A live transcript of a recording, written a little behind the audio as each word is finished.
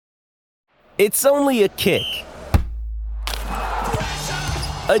It's only a kick,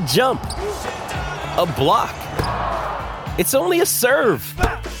 a jump, a block. It's only a serve.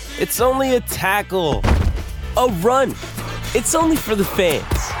 It's only a tackle, a run. It's only for the fans.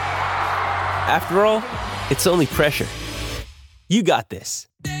 After all, it's only pressure. You got this.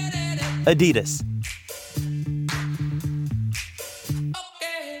 Adidas.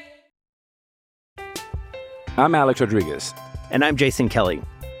 I'm Alex Rodriguez. And I'm Jason Kelly.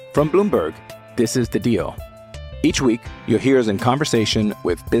 From Bloomberg, this is The Deal. Each week, you'll hear us in conversation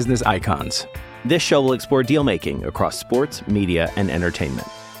with business icons. This show will explore deal-making across sports, media, and entertainment.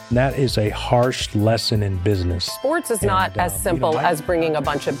 That is a harsh lesson in business. Sports is not as simple as bringing a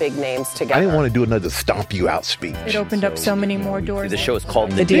bunch of big names together. I didn't want to do another stomp you out speech. It opened up so many more doors. The show is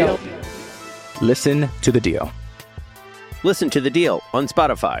called The Deal. Listen to The Deal. Listen to The Deal on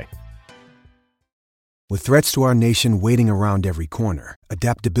Spotify. With threats to our nation waiting around every corner,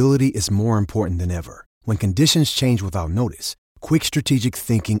 adaptability is more important than ever. When conditions change without notice, quick strategic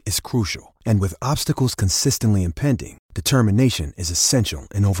thinking is crucial. And with obstacles consistently impending, determination is essential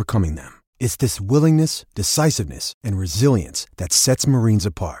in overcoming them. It's this willingness, decisiveness, and resilience that sets Marines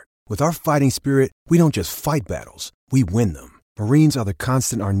apart. With our fighting spirit, we don't just fight battles, we win them. Marines are the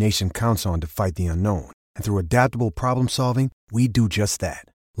constant our nation counts on to fight the unknown. And through adaptable problem solving, we do just that.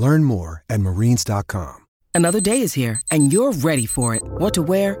 Learn more at marines.com. Another day is here, and you're ready for it. What to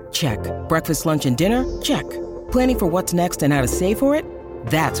wear? Check. Breakfast, lunch, and dinner? Check. Planning for what's next and how to save for it?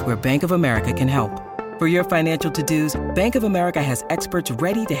 That's where Bank of America can help. For your financial to-dos, Bank of America has experts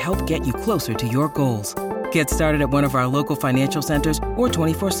ready to help get you closer to your goals. Get started at one of our local financial centers or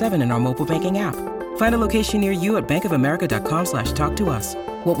 24/7 in our mobile banking app. Find a location near you at bankofamerica.com/talktous.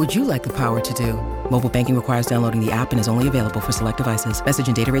 What would you like the power to do? Mobile banking requires downloading the app and is only available for select devices. Message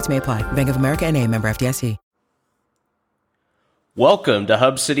and data rates may apply. Bank of America N.A., member FDIC. Welcome to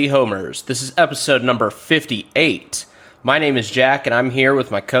Hub City Homers. This is episode number 58. My name is Jack, and I'm here with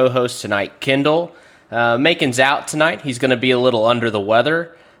my co-host tonight, Kendall. Macon's out tonight. He's going to be a little under the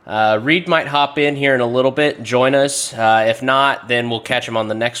weather. Reed might hop in here in a little bit and join us. If not, then we'll catch him on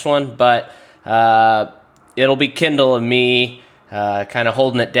the next one. But it'll be Kendall and me kind of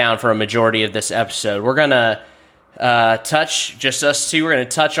holding it down for a majority of this episode. We're going to touch, just us two, we're going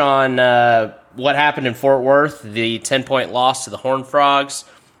to touch on what happened in Fort Worth, the 10-point loss to the Horned Frogs.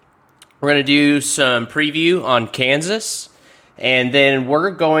 We're going to do some preview on Kansas, and then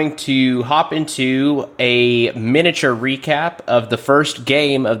we're going to hop into a miniature recap of the first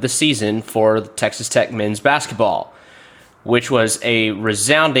game of the season for Texas Tech men's basketball, which was a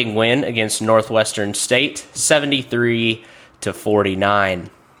resounding win against Northwestern State, 73-49.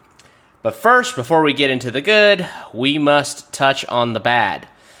 But first, before we get into the good, we must touch on the bad.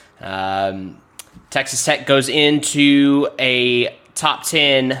 Texas Tech goes into a top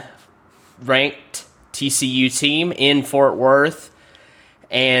 10 ranked TCU team in Fort Worth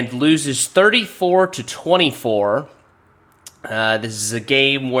and loses 34-24. This is a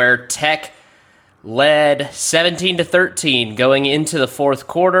game where Tech led 17-13 going into the fourth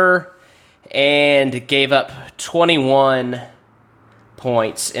quarter and gave up 21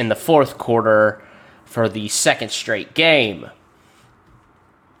 points in the fourth quarter for the second straight game.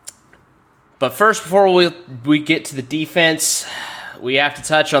 But first, before we get to the defense, we have to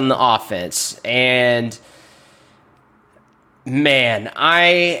touch on the offense. And man,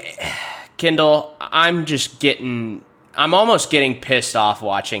 Kendall, I'm almost getting pissed off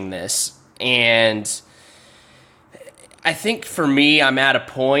watching this. And I think for me, I'm at a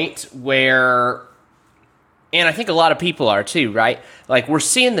point where, and I think a lot of people are too, right? Like, we're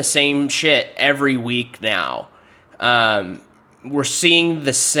seeing the same shit every week now. We're seeing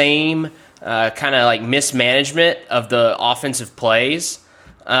the same kind of like mismanagement of the offensive plays.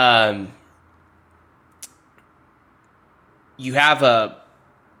 You have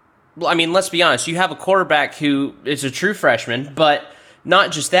let's be honest, you have a quarterback who is a true freshman, but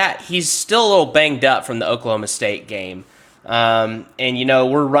not just that, he's still a little banged up from the Oklahoma State game. And,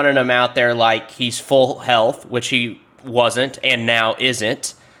 we're running him out there like he's full health, which he wasn't and now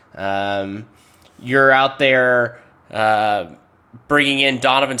isn't. You're out there bringing in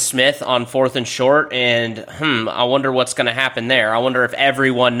Donovan Smith on 4th and short, and I wonder what's going to happen there. I wonder if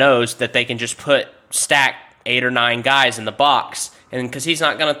everyone knows that they can just stack 8 or 9 guys in the box, and because he's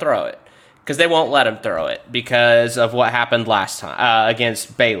not going to throw it, because they won't let him throw it because of what happened last time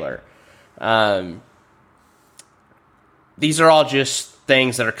against Baylor. These are all just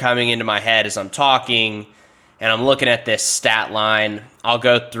things that are coming into my head as I'm talking, and I'm looking at this stat line. I'll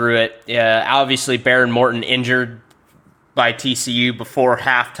go through it. Obviously, Baron Morton injured by TCU before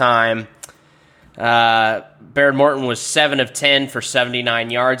halftime. Baron Morton was 7 of 10 for 79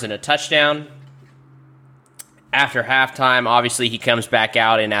 yards and a touchdown. After halftime, obviously he comes back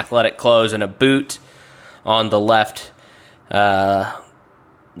out in athletic clothes and a boot on the left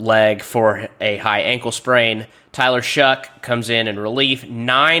leg for a high ankle sprain. Tyler Shuck comes in relief,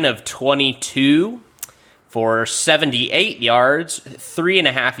 9 of 22 for 78 yards,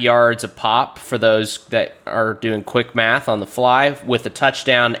 3.5 yards a pop for those that are doing quick math on the fly, with a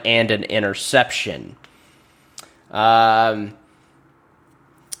touchdown and an interception. Taj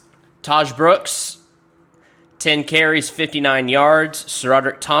Brooks, 10 carries, 59 yards.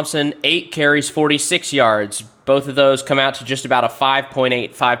 SirRoderick Thompson, 8 carries, 46 yards. Both of those come out to just about a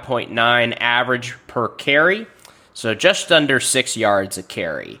 5.8, 5.9 average per carry, so just under 6 yards a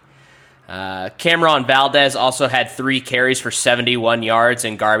carry. Cameron Valdez also had 3 carries for 71 yards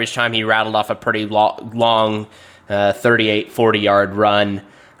in garbage time. He rattled off a pretty long 38, 40-yard run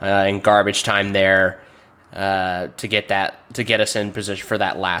in garbage time there to get us in position for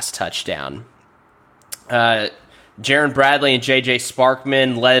that last touchdown. Jaron Bradley and J.J.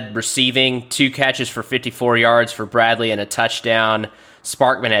 Sparkman led receiving, 2 catches for 54 yards for Bradley and a touchdown.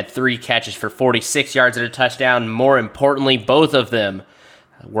 Sparkman had 3 catches for 46 yards and a touchdown. More importantly, both of them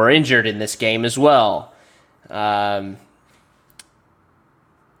were injured in this game as well. Kendall,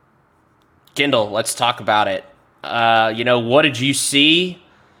 let's talk about it. What did you see?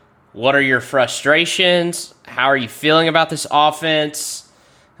 What are your frustrations? How are you feeling about this offense?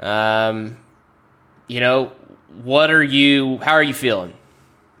 How are you feeling?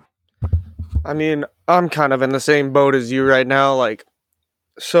 I mean, I'm kind of in the same boat as you right now.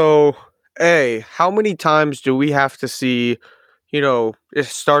 How many times do we have to see, it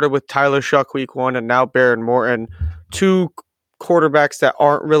started with Tyler Shuck week 1 and now Baron Morton, 2 quarterbacks that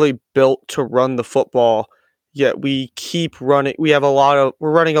aren't really built to run the football, yet we keep running. We're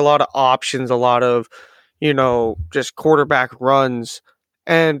running a lot of options, a lot of, just quarterback runs.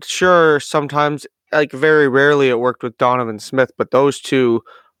 And sure, sometimes, very rarely it worked with Donovan Smith, but those two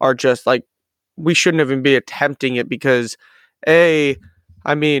are just we shouldn't even be attempting it because we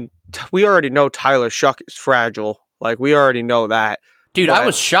already know Tyler Shuck is fragile. We already know that. Dude, I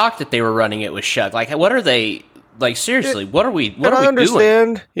was shocked that they were running it with Shuck. What are they, seriously, what are we doing? I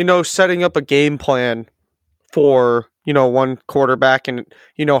understand, setting up a game plan for, one quarterback and,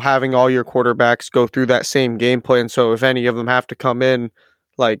 having all your quarterbacks go through that same game plan. So if any of them have to come in,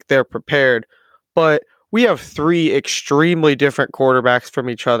 they're prepared. But we have 3 extremely different quarterbacks from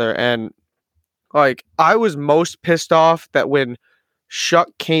each other. And I was most pissed off that when Shuck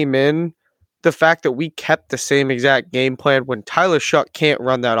came in, the fact that we kept the same exact game plan when Tyler Shuck can't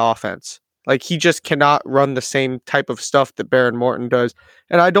run that offense. He just cannot run the same type of stuff that Baron Morton does.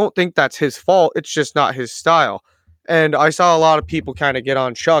 And I don't think that's his fault. It's just not his style. And I saw a lot of people kind of get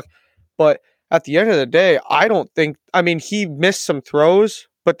on Shuck. But at the end of the day, he missed some throws,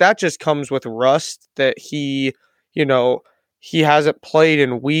 but that just comes with rust that he hasn't played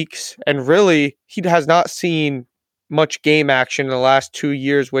in weeks. And really, he has not seen much game action in the last 2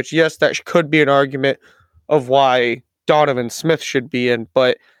 years, which, yes, that could be an argument of why Donovan Smith should be in,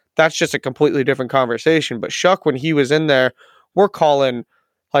 but that's just a completely different conversation. But Shuck, when he was in there, we're calling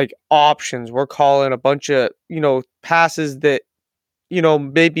options. We're calling a bunch of, passes that,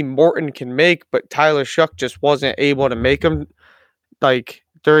 maybe Morton can make, but Tyler Shuck just wasn't able to make them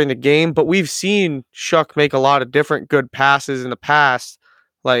during the game. But we've seen Shuck make a lot of different good passes in the past.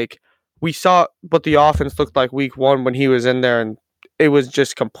 We saw what the offense looked like week 1 when he was in there, and it was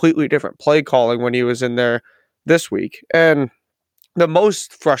just completely different play calling when he was in there this week. And the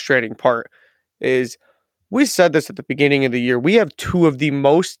most frustrating part is, we said this at the beginning of the year, we have 2 of the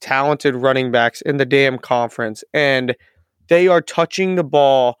most talented running backs in the damn conference, and they are touching the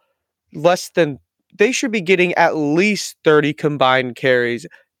ball they should be getting at least 30 combined carries,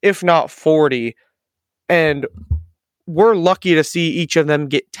 if not 40. And we're lucky to see each of them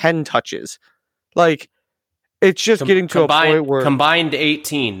get 10 touches. It's just getting to a point where combined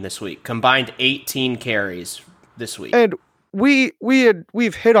 18 this week. Combined 18 carries this week. And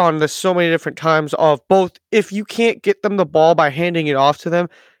we've hit on this so many different times of both, if you can't get them the ball by handing it off to them,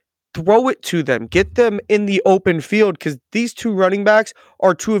 throw it to them. Get them in the open field, because these 2 running backs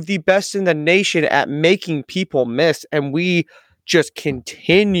are 2 of the best in the nation at making people miss, and we just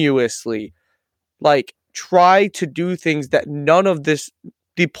continuously try to do things that none of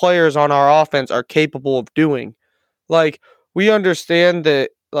the players on our offense are capable of doing. We understand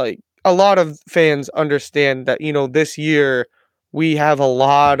that, a lot of fans understand that, this year we have a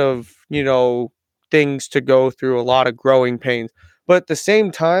lot of, things to go through, a lot of growing pains. But at the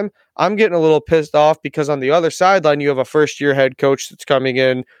same time, I'm getting a little pissed off because on the other sideline, you have a first-year head coach that's coming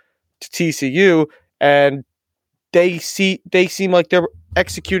in to TCU, and they seem like they're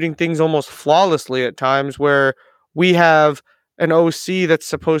executing things almost flawlessly at times, where we have an OC that's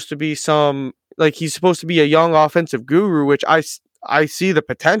supposed to be he's supposed to be a young offensive guru, which I see the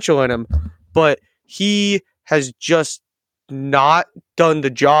potential in him, but he has just not done the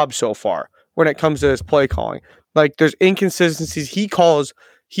job so far when it comes to his play calling. Like, there's inconsistencies.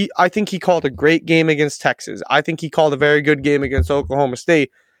 I think he called a great game against Texas. I think he called a very good game against Oklahoma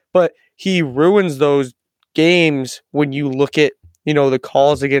State, but he ruins those games when you look at, the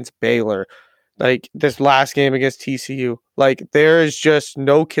calls against Baylor, like this last game against TCU. Like, there is just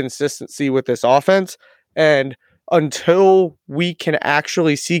no consistency with this offense, and until we can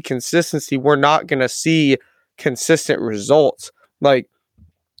actually see consistency, we're not going to see consistent results. Like,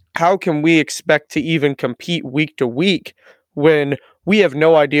 how can we expect to even compete week to week when we have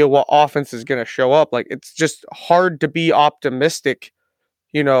no idea what offense is going to show up? Like, it's just hard to be optimistic,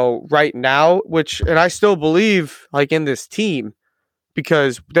 right now, and I still believe in this team,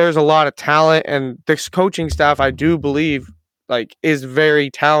 because there's a lot of talent, and this coaching staff, I do believe, is very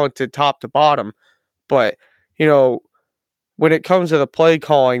talented top to bottom. But, when it comes to the play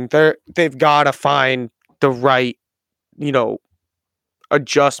calling, they've got to find the right,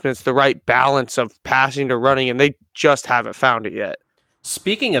 adjustments, the right balance of passing to running, and they just haven't found it yet.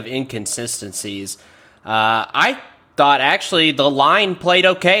 Speaking of inconsistencies, I thought actually the line played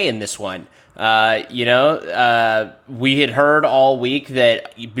okay in this one. We had heard all week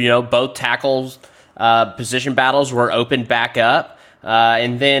that, both tackles position battles were opened back up.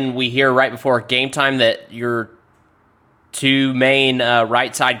 And then we hear right before game time that your two main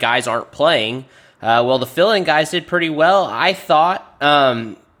right side guys aren't playing. Well, the fill-in guys did pretty well. I thought,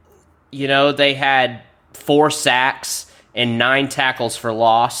 they had 4 sacks and 9 tackles for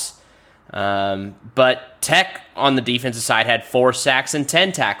loss. But Tech on the defensive side had 4 sacks and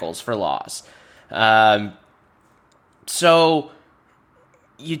 10 tackles for loss. So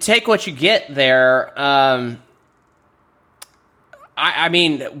you take what you get there. I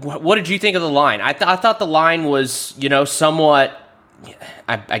mean, what did you think of the line? I thought the line was, somewhat,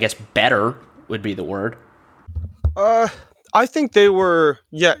 I guess better would be the word. I think they were,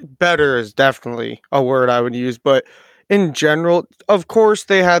 better is definitely a word I would use, but in general, of course,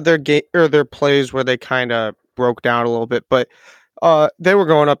 they had their game or their plays where they kind of broke down a little bit, but they were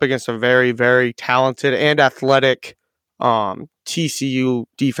going up against a very, very talented and athletic TCU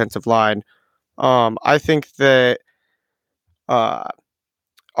defensive line. I think that our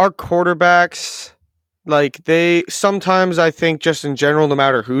quarterbacks, they sometimes, I think, just in general, no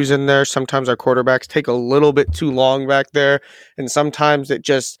matter who's in there, sometimes our quarterbacks take a little bit too long back there, and sometimes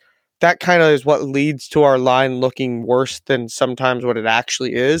that kind of is what leads to our line looking worse than sometimes what it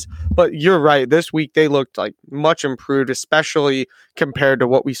actually is. But you're right. This week they looked much improved, especially compared to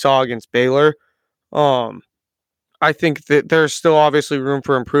what we saw against Baylor. I think that there's still obviously room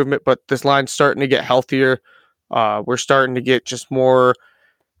for improvement, but this line's starting to get healthier. We're starting to get just more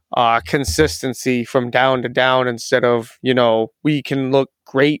consistency from down to down, instead of, we can look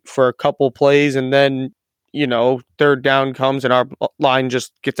great for a couple plays and then, third down comes and our line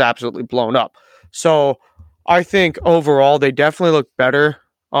just gets absolutely blown up. So I think overall they definitely look better.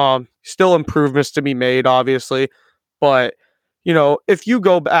 Still improvements to be made, obviously. But, if you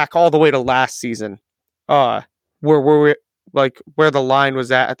go back all the way to last season, where the line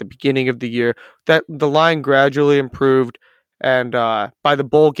was at the beginning of the year, that the line gradually improved. And by the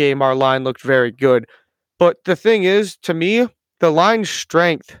bowl game, our line looked very good. But the thing is, to me, the line's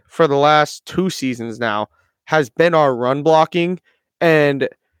strength for the last 2 seasons now has been our run blocking. And,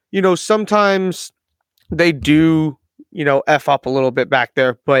 sometimes they do, F up a little bit back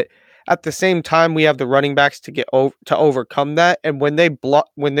there. But at the same time, we have the running backs to get to overcome that. And when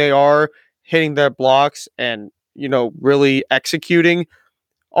they are hitting their blocks and, really executing,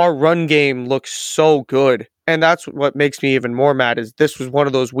 our run game looks so good. And that's what makes me even more mad, is this was one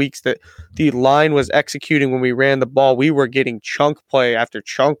of those weeks that the line was executing when we ran the ball. We were getting chunk play after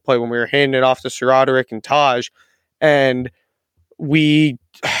chunk play when we were handing it off to Roderick and Taj. And we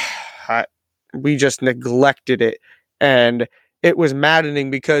just neglected it. And it was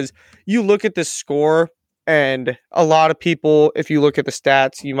maddening, because you look at the score, and a lot of people, if you look at the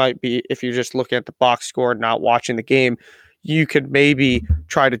stats, if you're just looking at the box score and not watching the game, you could maybe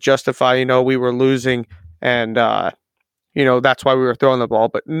try to justify, we were losing and, that's why we were throwing the ball.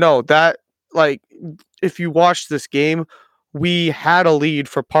 But no, if you watch this game, we had a lead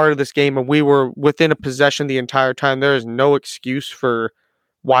for part of this game and we were within a possession the entire time. There is no excuse for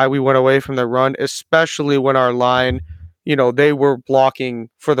why we went away from the run, especially when our line, they were blocking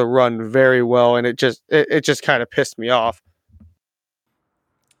for the run very well. And it just kind of pissed me off.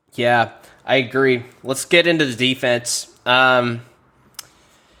 Yeah, I agree. Let's get into the defense.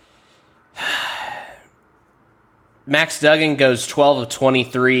 Max Duggan goes 12 of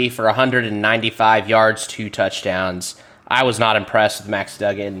 23 for 195 yards, 2 touchdowns. I was not impressed with Max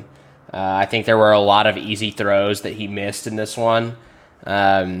Duggan. I think there were a lot of easy throws that he missed in this one.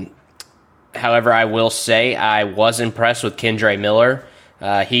 However, I will say I was impressed with Kendre Miller.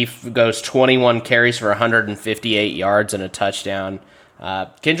 He goes 21 carries for 158 yards and a touchdown.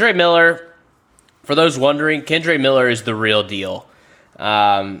 Kendre Miller, for those wondering, Kendre Miller is the real deal.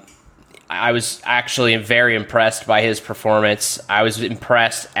 I was actually very impressed by his performance. I was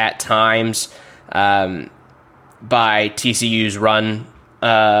impressed at times by TCU's run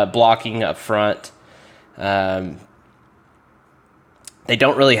blocking up front. They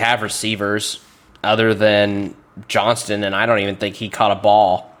don't really have receivers other than Johnston, and I don't even think he caught a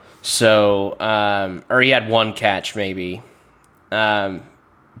ball. So, or he had one catch maybe.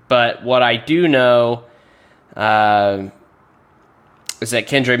 But what I do know is that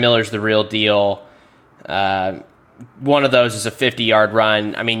Kendre Miller's the real deal. One of those is a 50-yard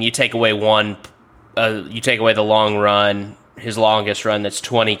run. I mean, you take away one, you take away the long run, his longest run, that's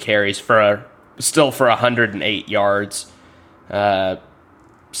 20 carries for 108 yards.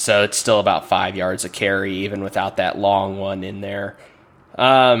 So it's still about 5 yards a carry, even without that long one in there.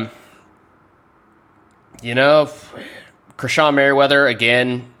 Krishawn Merriweather,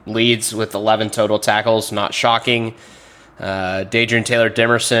 again, leads with 11 total tackles, not shocking. Dadrian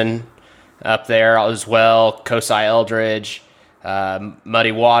Taylor-Demerson up there as well. Kosai Eldridge,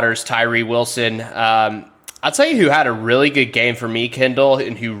 Muddy Waters, Tyree Wilson. I'll tell you who had a really good game for me, Kendall,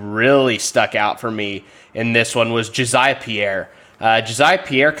 and who really stuck out for me in this one was Josiah Pierre. Josiah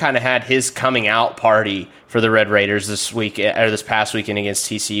Pierre kind of had his coming out party for the Red Raiders this past weekend against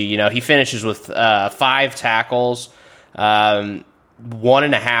TCU. He finishes with 5 tackles,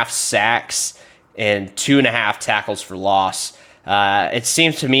 1.5 sacks, and 2.5 tackles for loss. It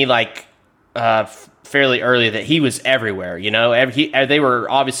seems to me like fairly early that he was everywhere. They were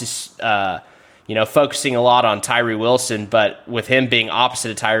obviously focusing a lot on Tyree Wilson, but with him being opposite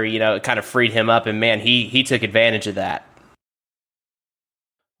of Tyree, it kind of freed him up, and man, he took advantage of that.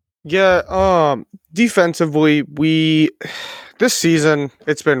 Yeah, defensively, this season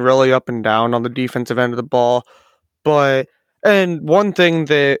it's been really up and down on the defensive end of the ball, and one thing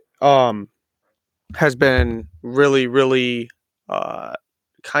that has been really, really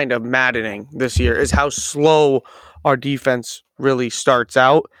kind of maddening this year is how slow our defense really starts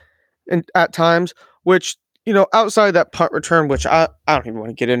out at times, which, outside that punt return, which I don't even want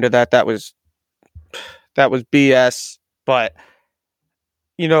to get into that. That was BS, but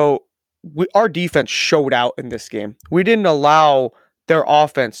our defense showed out in this game. We didn't allow their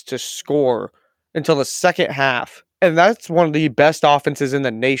offense to score until the second half. And that's one of the best offenses in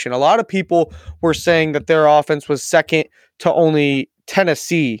the nation. A lot of people were saying that their offense was second to only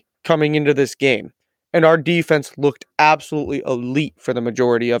Tennessee coming into this game. And our defense looked absolutely elite for the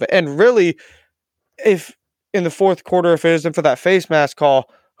majority of it. And really, if in the fourth quarter, if it isn't for that face mask call,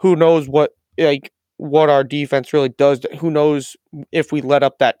 who knows what our defense really does. Who knows if we let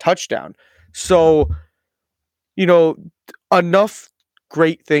up that touchdown. So, enough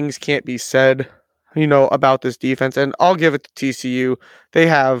great things can't be said, about this defense. And I'll give it to TCU.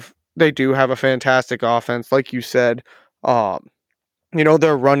 They do have a fantastic offense. Like you said,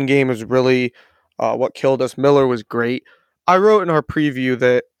 their run game is really what killed us. Miller was great. I wrote in our preview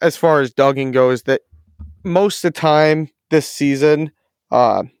that as far as Duggan goes, that most of the time this season,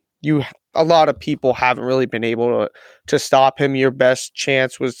 a lot of people haven't really been able to stop him. Your best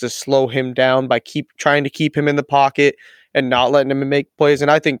chance was to slow him down by trying to keep him in the pocket and not letting him make plays. And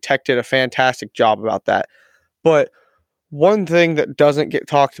I think Tech did a fantastic job about that. But one thing that doesn't get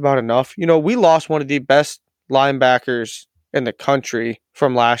talked about enough, we lost one of the best linebackers in the country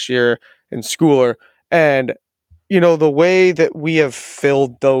from last year in Schooler. And, the way that we have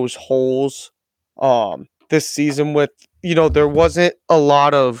filled those holes this season with, there wasn't a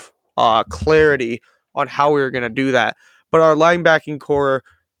lot of clarity on how we were going to do that. But our linebacking core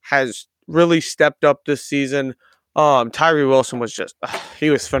has really stepped up this season. Tyree Wilson he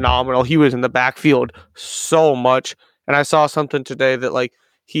was phenomenal. He was in the backfield so much. And I saw something today that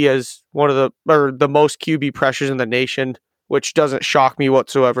he has one of the most QB pressures in the nation, which doesn't shock me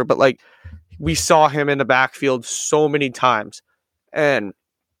whatsoever. But we saw him in the backfield so many times. And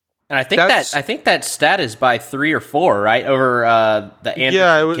I think that stat is by 3 or 4, right? Over the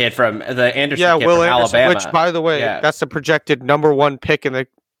Anderson kid from Alabama. Which, by the way, that's the projected number 1 pick in the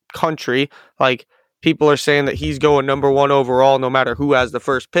country. People are saying that he's going number 1 overall, no matter who has the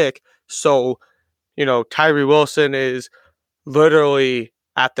first pick. So, Tyree Wilson is literally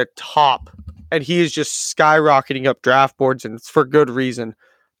at the top, and he is just skyrocketing up draft boards, and it's for good reason.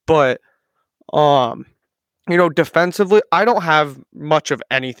 But defensively, I don't have much of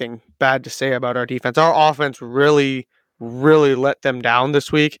anything bad to say about our defense. Our offense really, really let them down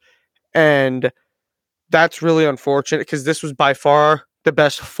this week, and that's really unfortunate because this was by far the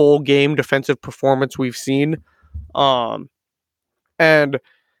best full game defensive performance we've seen. And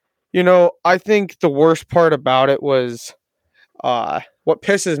I think the worst part about it was what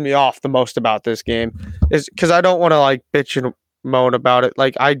pisses me off the most about this game is because I don't want to bitch and moan about it.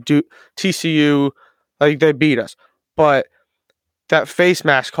 I do. TCU, they beat us, but that face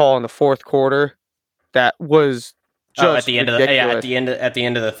mask call in the fourth quarter, that was just at the end ridiculous. at the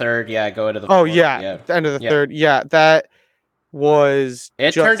end of the third, go into the fourth. The end of the third, that was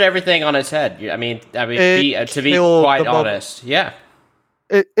turned everything on its head. I mean, to be quite honest,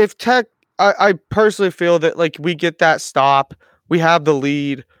 If Tech, I personally feel that we get that stop, we have the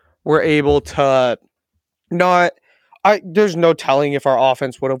lead, we're able to not. There's no telling if our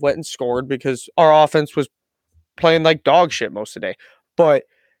offense would have went and scored because our offense was playing like dog shit most of the day. But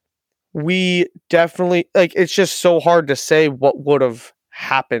we definitely it's just so hard to say what would have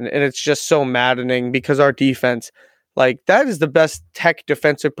happened, and it's just so maddening because our defense, that is the best Tech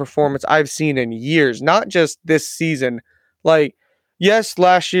defensive performance I've seen in years, not just this season. Yes,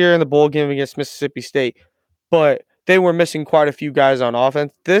 last year in the bowl game against Mississippi State, but they were missing quite a few guys on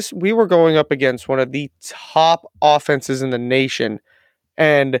offense. We were going up against one of the top offenses in the nation,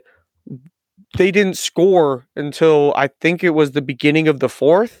 and they didn't score until I think it was the beginning of the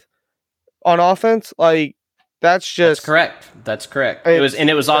fourth on offense. That's correct. That's correct. It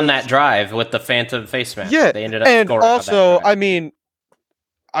was on that drive with the phantom face mask. Yeah, they ended up and scoring. Also, I mean,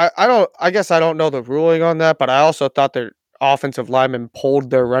 I guess I don't know the ruling on that, but I also thought their offensive lineman pulled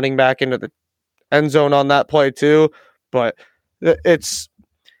their running back into the end zone on that play too. But it's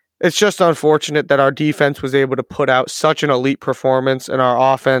just unfortunate that our defense was able to put out such an elite performance and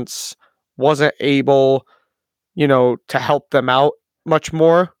our offense wasn't able, to help them out much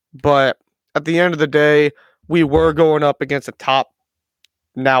more. But at the end of the day, we were going up against a top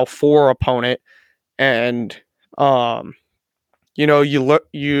now 4 opponent, and you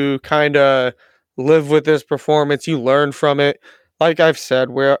kind of live with this performance. You learn from it. Like I've said,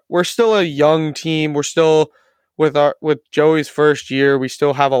 we're still a young team. We're still with Joey's first year. We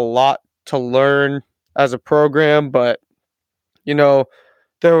still have a lot to learn as a program, but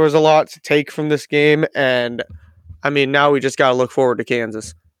there was a lot to take from this game, and I mean, now we just got to look forward to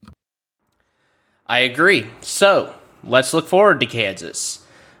Kansas. I agree. So let's look forward to Kansas.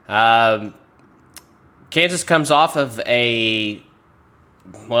 Kansas comes off of a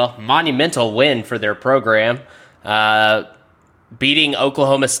monumental win for their program, beating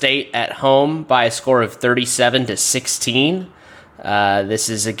Oklahoma State at home by a score of 37-16. This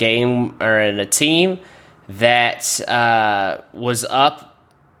is a game a team that was up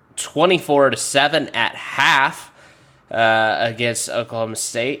 24-7 at half against Oklahoma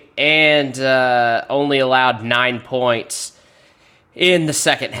State, and only allowed 9 points in the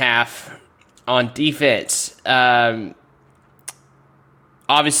second half on defense.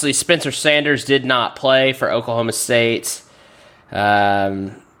 Obviously, Spencer Sanders did not play for Oklahoma State,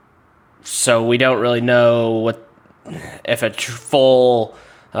 so we don't really know if a full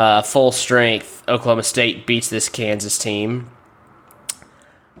strength Oklahoma State beats this Kansas team.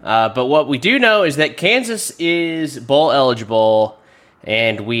 But what we do know is that Kansas is bowl eligible,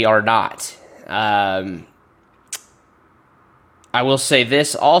 and we are not. I will say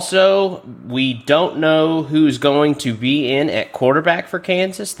this also, we don't know who's going to be in at quarterback for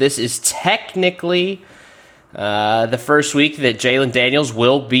Kansas. This is technically the first week that Jalen Daniels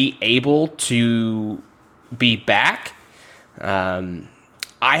will be able to be back. I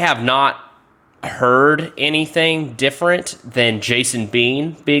have not heard anything different than Jason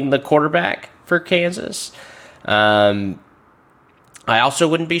Bean being the quarterback for Kansas. I also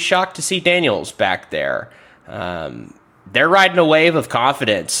wouldn't be shocked to see Daniels back there. They're riding a wave of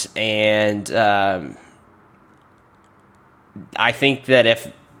confidence, and I think that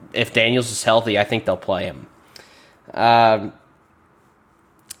if Daniels is healthy, I think they'll play him.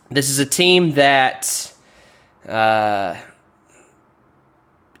 This is a team that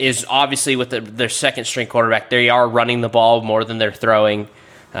is obviously with their second-string quarterback. They are running the ball more than they're throwing.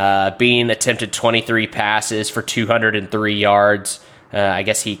 Bean attempted 23 passes for 203 yards. I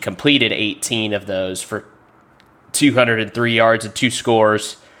guess he completed 18 of those for 203 yards and 2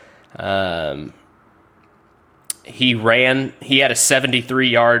 scores. He had a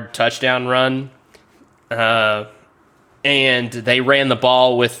 73-yard touchdown run. And they ran the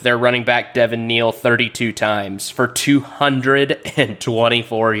ball with their running back, Devin Neal, 32 times for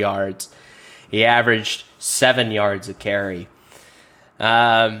 224 yards. He averaged 7 yards a carry.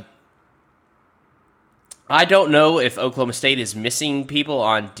 I don't know if Oklahoma State is missing people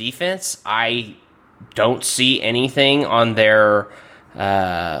on defense. I don't see anything on their,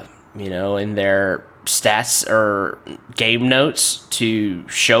 in their stats or game notes to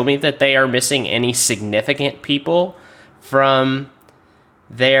show me that they are missing any significant people from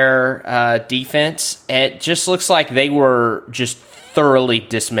their defense. It just looks like they were just thoroughly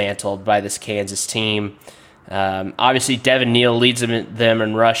dismantled by this Kansas team. Obviously, Devin Neal leads them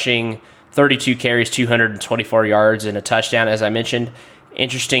in rushing, 32 carries, 224 yards, and a touchdown, as I mentioned.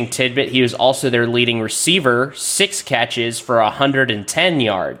 Interesting tidbit, he was also their leading receiver, 6 catches for 110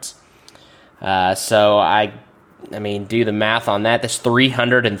 yards. So I mean, do the math on that. That's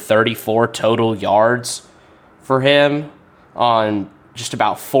 334 total yards for him on just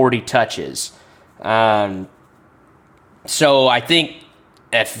about 40 touches. So I think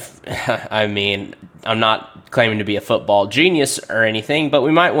I'm not claiming to be a football genius or anything, but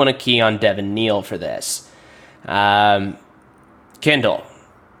we might want to key on Devin Neal for this. Kendall,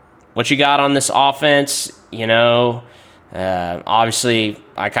 what you got on this offense? Obviously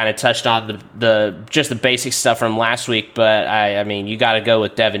I kind of touched on the basic stuff from last week, but I mean, you got to go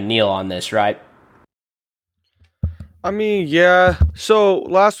with Devin Neal on this, right? I mean, yeah. So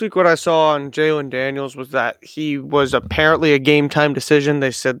last week what I saw on Jalen Daniels was that he was apparently a game time decision.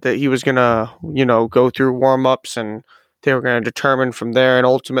 They said that he was going to, go through warm-ups and they were going to determine from there. And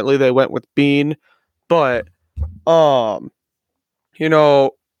ultimately they went with Bean. But,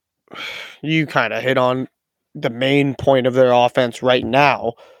 you kind of hit on the main point of their offense right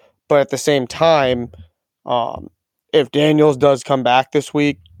now. But at the same time, if Daniels does come back this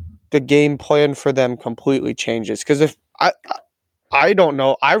week, the game plan for them completely changes. Because if I don't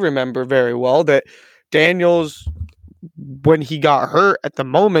know, I remember very well that Daniels, when he got hurt at the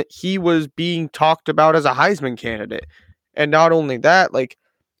moment, he was being talked about as a Heisman candidate. And not only that,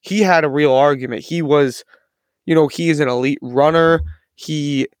 he had a real argument. He was, he is an elite runner.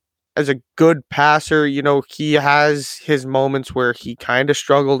 He is a good passer. He has his moments where he kind of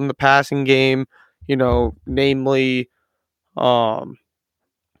struggled in the passing game, namely,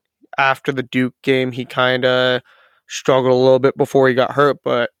 after the Duke game, he kind of struggled a little bit before he got hurt,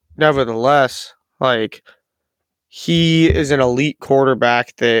 but nevertheless, he is an elite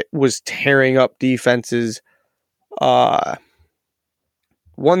quarterback that was tearing up defenses. One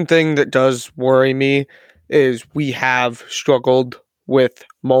thing that does worry me is we have struggled with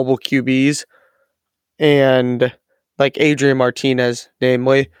mobile QBs and Adrian Martinez,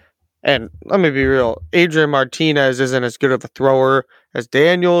 namely. And let me be real, Adrian Martinez isn't as good of a thrower as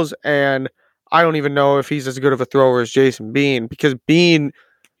Daniels, and I don't even know if he's as good of a thrower as Jason Bean, because Bean,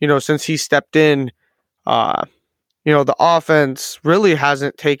 since he stepped in, the offense really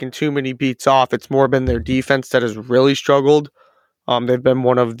hasn't taken too many beats off. It's more been their defense that has really struggled. They've been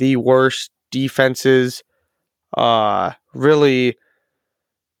one of the worst defenses, really,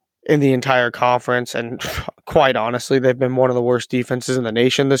 in the entire conference, and quite honestly, they've been one of the worst defenses in the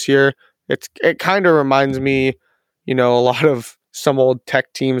nation this year. It kind of reminds me, a lot of some old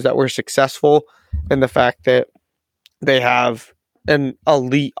Tech teams that were successful, and the fact that they have an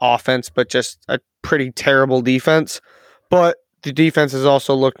elite offense, but just a pretty terrible defense. But the defense has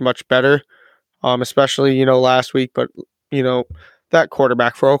also looked much better, especially, last week. But, that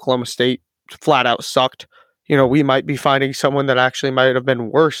quarterback for Oklahoma State flat out sucked. We might be finding someone that actually might have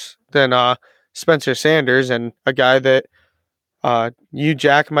been worse than Spencer Sanders, and a guy that you,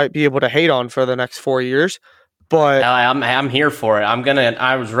 Jack, might be able to hate on for the next 4 years. But I'm here for it.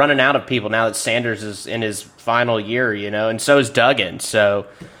 I was running out of people now that Sanders is in his final year, and so is Duggan. So,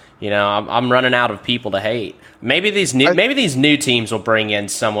 I'm running out of people to hate. Maybe these new teams will bring in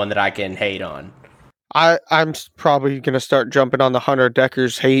someone that I can hate on. I'm probably going to start jumping on the Hunter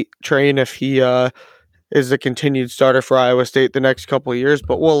Decker's hate train if he is the continued starter for Iowa State the next couple of years,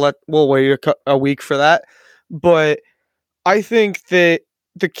 but we'll wait a week for that. But I think that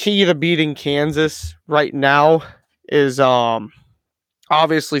the key to beating Kansas right now is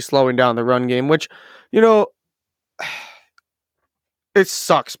obviously slowing down the run game, which, it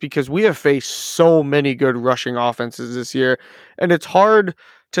sucks because we have faced so many good rushing offenses this year, and it's hard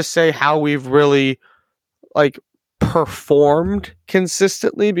to say how we've really performed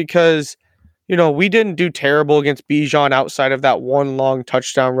consistently because we didn't do terrible against Bijan outside of that one long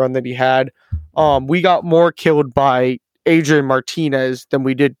touchdown run that he had. We got more killed by Adrian Martinez than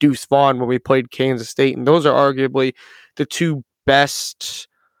we did Deuce Vaughn when we played Kansas State. And those are arguably the two best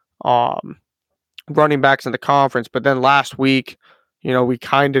running backs in the conference. But then last week, we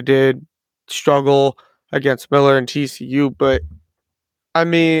kind of did struggle against Miller and TCU. But, I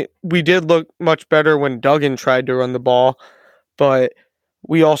mean, we did look much better when Duggan tried to run the ball. But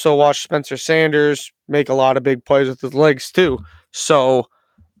we also watched Spencer Sanders make a lot of big plays with his legs too. So,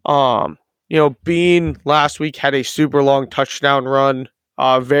 Bean last week had a super long touchdown run,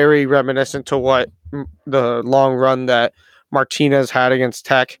 very reminiscent to what the long run that Martinez had against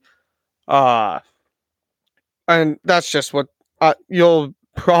Tech. And that's just what you'll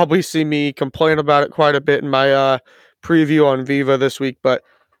probably see me complain about it quite a bit in my preview on Viva this week, but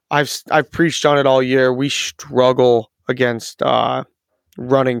I've preached on it all year. We struggle against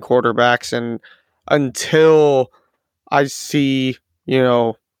running quarterbacks, and until I see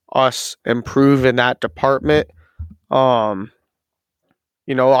us improve in that department, I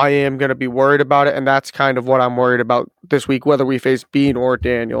am going to be worried about it, and that's kind of what I'm worried about this week, whether we face Bean or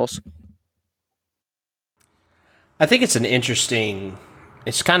Daniels. I think it's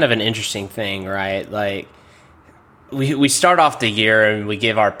kind of an interesting thing, right? Like, we start off the year and we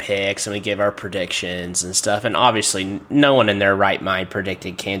give our picks and we give our predictions and stuff, and obviously no one in their right mind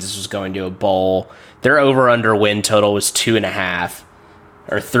predicted Kansas was going to a bowl. Their over-under win total was 2.5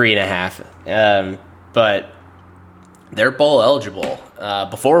 or 3.5, but they're bowl eligible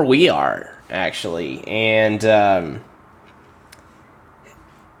before we are, actually, and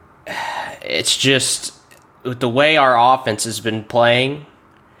it's just the way our offense has been playing.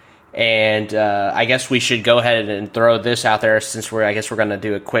 And I guess we should go ahead and throw this out there, since we're going to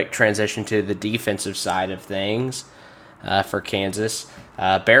do a quick transition to the defensive side of things for Kansas.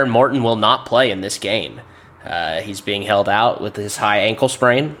 Baron Morton will not play in this game. He's being held out with his high ankle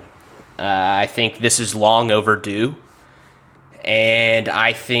sprain. I think this is long overdue. And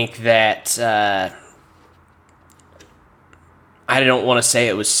I think that I don't want to say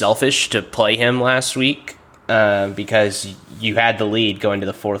it was selfish to play him last week, because you had the lead going to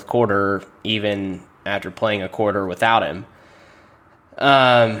the fourth quarter, even after playing a quarter without him.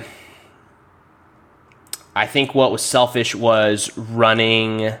 I think what was selfish was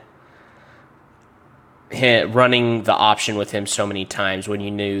running the option with him so many times when you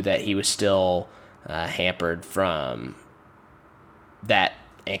knew that he was still hampered from that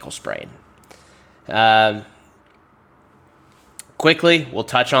ankle sprain. Quickly, we'll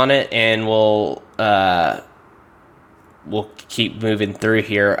touch on it, and we'll keep moving through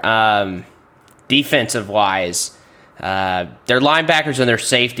here. Defensive-wise, their linebackers and their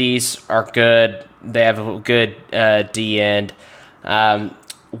safeties are good. They have a good D-end.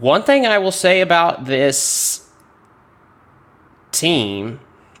 One thing I will say about this team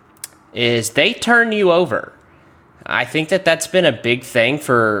is they turn you over. I think that's been a big thing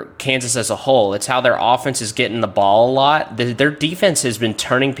for Kansas as a whole. It's how their offense is getting the ball a lot. Their defense has been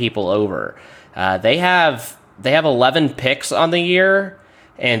turning people over. They have 11 picks on the year,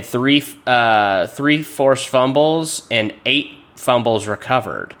 and three forced fumbles and 8 fumbles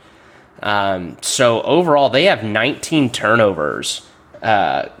recovered. So overall, they have 19 turnovers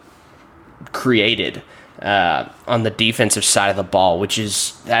created on the defensive side of the ball,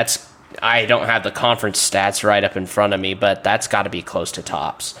 I don't have the conference stats right up in front of me, but that's got to be close to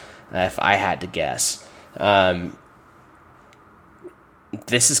tops, if I had to guess.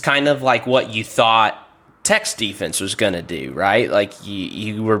 This is kind of like what you thought Tech's defense was going to do, right? Like,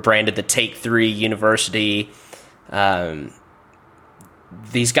 you were branded the Take 3 University.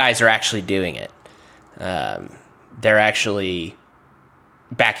 These guys are actually doing it. They're actually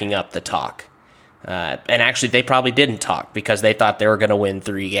backing up the talk. And actually, they probably didn't talk because they thought they were going to win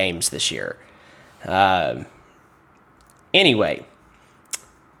 3 games this year. Anyway,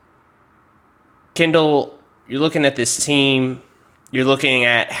 Kendall, you're looking at this team. You're looking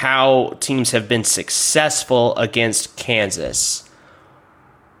at how teams have been successful against Kansas.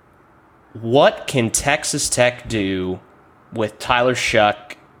 What can Texas Tech do with Tyler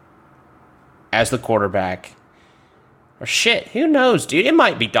Shuck as the quarterback? Or shit, who knows, dude? It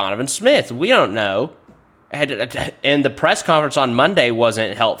might be Donovan Smith. We don't know. And the press conference on Monday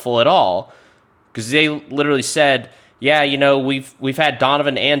wasn't helpful at all, because they literally said, yeah, we've had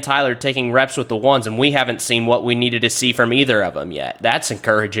Donovan and Tyler taking reps with the ones, and we haven't seen what we needed to see from either of them yet. That's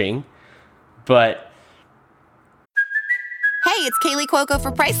encouraging. But Hey, it's Kaylee Cuoco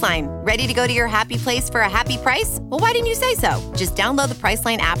for Priceline. Ready to go to your happy place for a happy price? Well, why didn't you say so? Just download the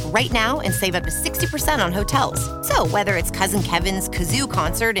Priceline app right now and save up to 60% on hotels. So whether it's Cousin Kevin's Kazoo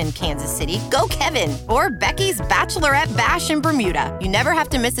Concert in Kansas City, go Kevin, or Becky's Bachelorette Bash in Bermuda, you never have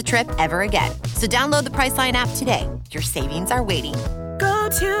to miss a trip ever again. So download the Priceline app today. Your savings are waiting. Go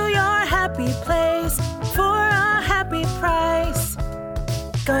to your happy place for a happy price.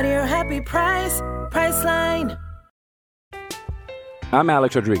 Go to your happy price, Priceline. I'm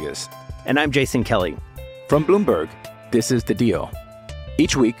Alex Rodriguez. And I'm Jason Kelly. From Bloomberg, this is The Deal.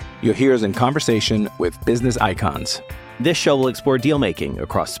 Each week, you'll hear us in conversation with business icons. This show will explore deal-making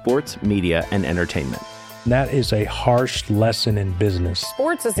across sports, media, and entertainment. That is a harsh lesson in business.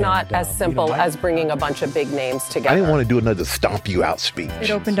 Sports is not as simple as bringing a bunch of big names together. I didn't want to do another stomp you out speech. It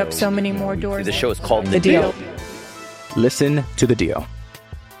opened up so many more doors. The show is called The Deal. Listen to The Deal.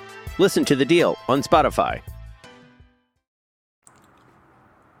 Listen to The Deal on Spotify.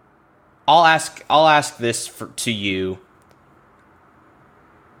 I'll ask this to you.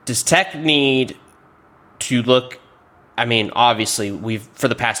 Does Tech need to look? I mean, obviously, for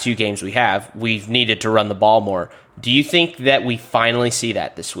the past 2 games we've needed to run the ball more. Do you think that we finally see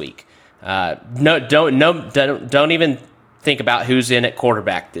that this week? Don't even think about who's in at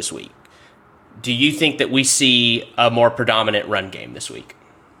quarterback this week. Do you think that we see a more predominant run game this week?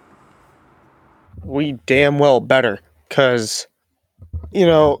 We damn well better, because,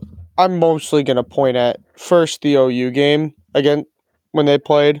 I'm mostly going to point at first the OU game again when they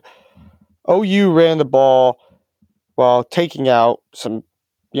played. OU ran the ball while taking out some,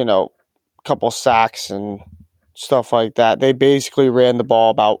 couple sacks and stuff like that. They basically ran the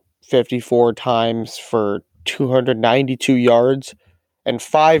ball about 54 times for 292 yards and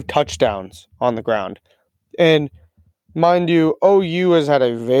 5 touchdowns on the ground. And mind you, OU has had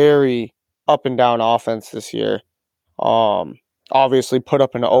a very up and down offense this year. Obviously put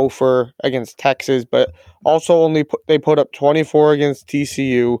up an 0 against Texas, but also they put up 24 against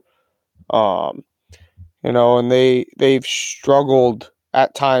TCU. And they've struggled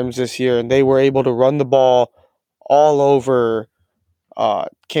at times this year, and they were able to run the ball all over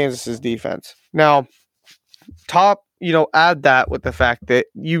Kansas's defense. Now, add that with the fact that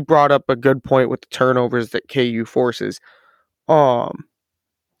you brought up a good point with the turnovers that KU forces.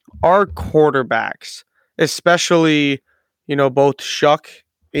 Our quarterbacks, especially, both Shuck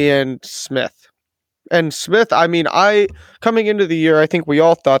and Smith. And Smith, coming into the year, I think we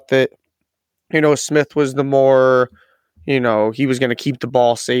all thought that, Smith was the more, he was going to keep the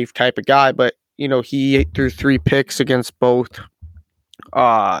ball safe type of guy. But, he threw 3 picks against both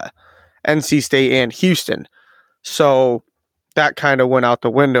NC State and Houston. So that kind of went out the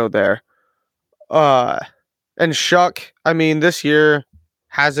window there. And Shuck, this year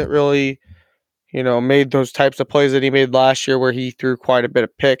hasn't really, made those types of plays that he made last year where he threw quite a bit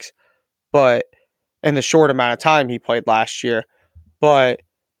of picks. But in the short amount of time he played last year. But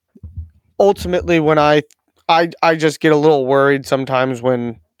ultimately, when I just get a little worried sometimes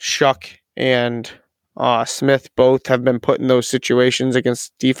when Shuck and Smith both have been put in those situations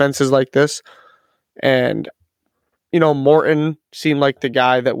against defenses like this. And, Morton seemed like the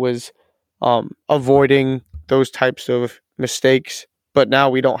guy that was avoiding those types of mistakes, but now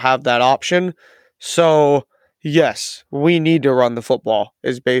we don't have that option. So, yes, we need to run the football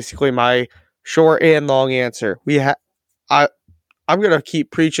is basically my short and long answer. I'm going to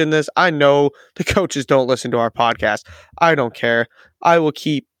keep preaching this. I know the coaches don't listen to our podcast. I don't care. I will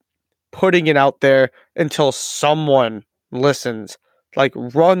keep putting it out there until someone listens.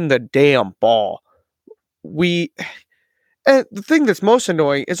 Run the damn ball. And the thing that's most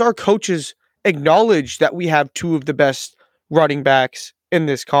annoying is our coaches acknowledge that we have 2 of the best running backs in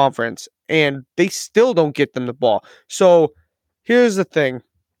this conference, and they still don't get them the ball. So here's the thing.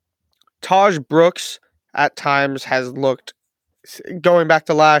 Taj Brooks at times has looked, going back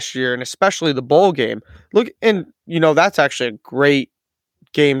to last year and especially the bowl game, that's actually a great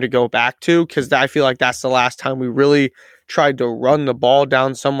game to go back to, because I feel like that's the last time we really tried to run the ball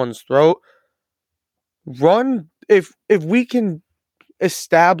down someone's throat. If we can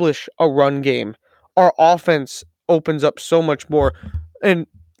establish a run game, our offense opens up so much more. And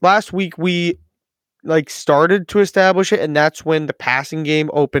last week we started to establish it, and that's when the passing game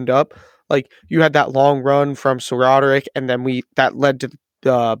opened up. You had that long run from Sir Roderick, and then that led to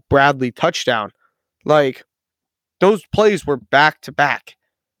the Bradley touchdown. Those plays were back to back.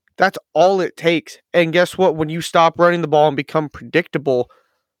 That's all it takes. And guess what? When you stop running the ball and become predictable,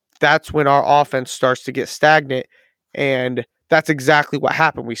 that's when our offense starts to get stagnant. And that's exactly what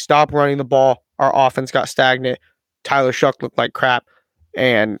happened. We stopped running the ball. Our offense got stagnant. Tyler Shuck looked like crap.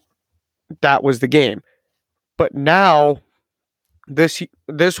 And that was the game. But now, this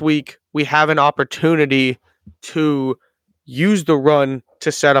week, we have an opportunity to use the run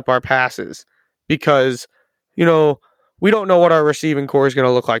to set up our passes. Because, we don't know what our receiving core is going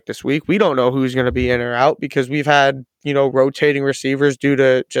to look like this week. We don't know who's going to be in or out, because we've had, rotating receivers due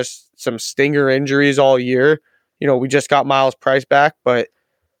to just some stinger injuries all year. We just got Miles Price back, but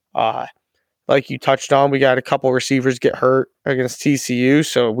like you touched on, we got a couple receivers get hurt against TCU,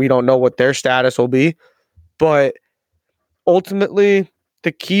 so we don't know what their status will be. But ultimately,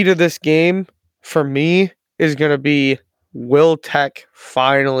 the key to this game for me is going to be, will Tech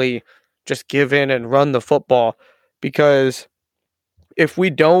finally just give in and run the football? Because if we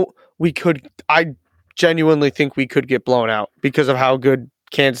don't, I genuinely think we could get blown out because of how good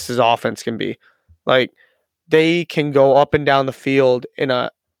Kansas's offense can be. Like, they can go up and down the field in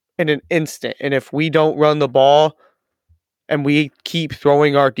an instant. And if we don't run the ball and we keep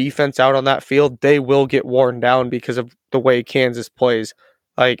throwing our defense out on that field, they will get worn down because of the way Kansas plays.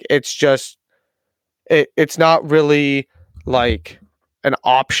 Like, it's just, it's not really like an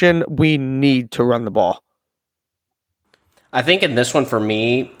option. We need to run the ball. I think in this one for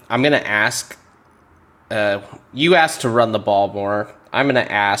me, I'm going to ask, you asked to run the ball more. I'm going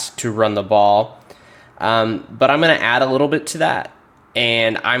to ask to run the ball. But I'm going to add a little bit to that.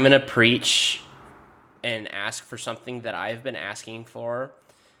 And I'm going to preach and ask for something that I've been asking for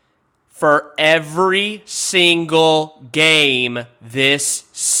every single game this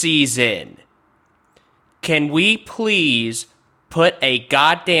season. Can we please put a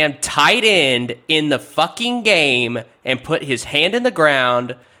goddamn tight end in the fucking game and put his hand in the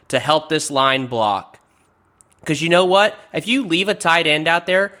ground to help this line block? Because you know what? If you leave a tight end out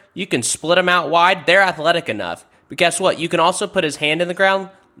there, you can split them out wide. They're athletic enough. But guess what? You can also put his hand in the ground,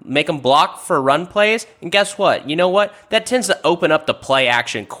 make him block for run plays. And guess what? You know what? That tends to open up the play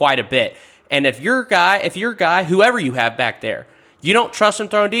action quite a bit. And if your guy, whoever you have back there, you don't trust him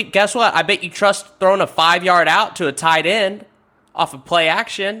throwing deep, guess what? I bet you trust throwing a 5-yard out to a tight end off of play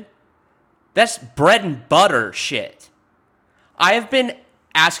action. That's bread and butter shit. I have been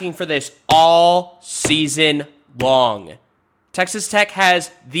asking for this all season long. Texas Tech has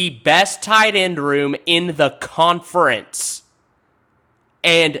the best tight end room in the conference,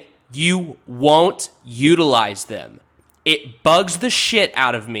 and you won't utilize them. It bugs the shit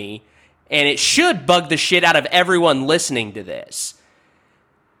out of me, and it should bug the shit out of everyone listening to this.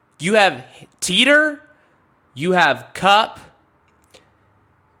 You have Teeter, you have Cup,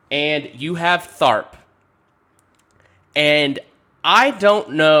 and you have Tharp. And I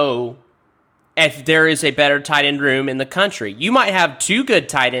don't know if there is a better tight end room in the country. You might have 2 good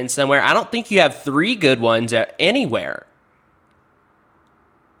tight ends somewhere. I don't think you have 3 good ones anywhere.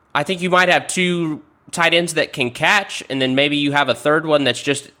 I think you might have 2 tight ends that can catch, and then maybe you have a third one that's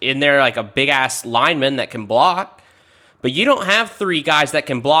just in there like a big-ass lineman that can block. But you don't have 3 guys that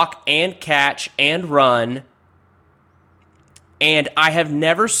can block and catch and run. And I have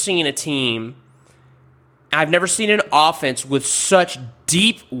never seen a team, I've never seen an offense with such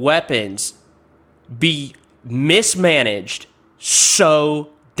deep weapons be mismanaged so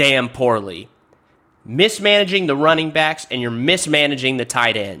damn poorly. Mismanaging the running backs, and you're mismanaging the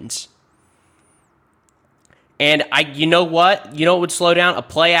tight ends. And you know what? You know what would slow down? A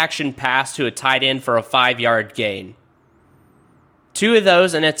play action pass to a tight end for a 5-yard gain. 2 of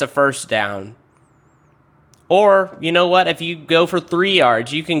those and it's a first down. Or, you know what? If you go for 3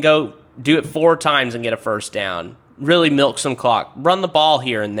 yards, you can go do it 4 times and get a first down. Really milk some clock. Run the ball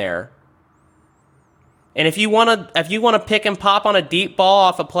here and there. And if you want to pick and pop on a deep ball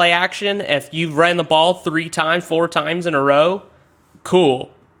off a play action, if you've ran the ball 3 times, 4 times in a row,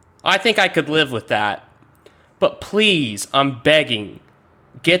 cool. I think I could live with that. But please, I'm begging,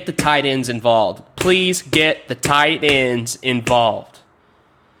 get the tight ends involved. Please get the tight ends involved.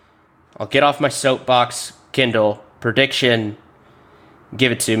 I'll get off my soapbox, Kendall. Prediction,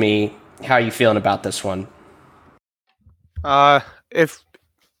 give it to me. How are you feeling about this one? If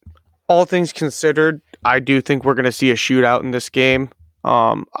all things considered, I do think we're going to see a shootout in this game.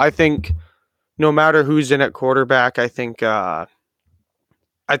 I think no matter who's in at quarterback, I think we're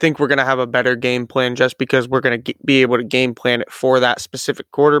going to have a better game plan just because we're going to be able to game plan it for that specific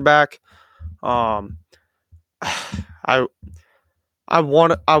quarterback. I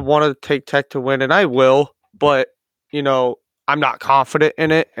want to take Tech to win, and I will, but I'm not confident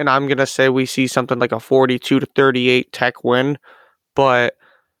in it, and I'm going to say we see something like a 42-38 Tech win, but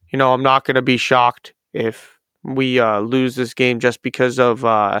I'm not going to be shocked if we lose this game just because of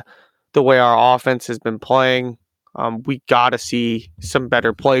the way our offense has been playing. We got to see some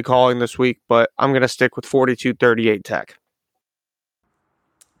better play calling this week, but I'm going to stick with 42-38 Tech.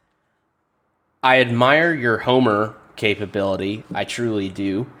 I admire your homer capability. I truly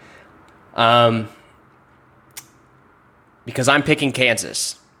do. Because I'm picking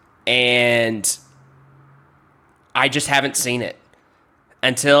Kansas, and I just haven't seen it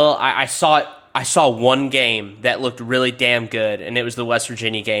until I saw it. I saw one game that looked really damn good, and it was the West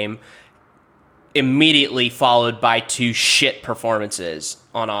Virginia game, immediately followed by 2 shit performances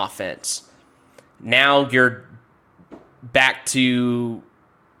on offense. now you're back to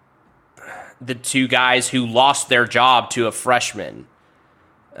the two guys who lost their job to a freshman.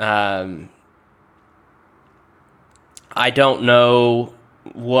 I don't know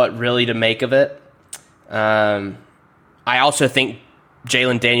what really to make of it. I also think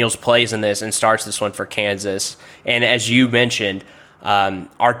Jalen Daniels plays in this and starts this one for Kansas. And as you mentioned,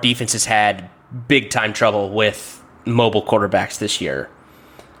 our defense has had big-time trouble with mobile quarterbacks this year.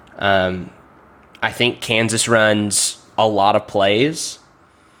 I think Kansas runs a lot of plays,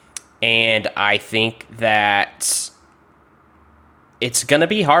 and I think that it's going to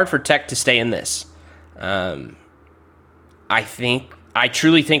be hard for Tech to stay in this. I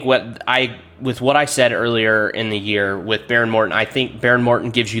truly think with what I said earlier in the year with Baron Morton, I think Baron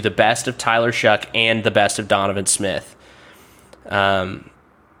Morton gives you the best of Tyler Shuck and the best of Donovan Smith.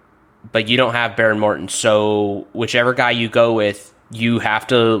 But you don't have Baron Morton, so whichever guy you go with, you have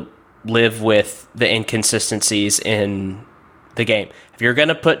to live with the inconsistencies in the game. If you're going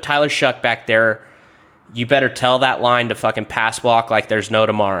to put Tyler Shuck back there, you better tell that line to fucking pass block like there's no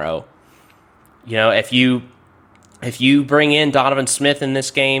tomorrow. You know, if you bring in Donovan Smith in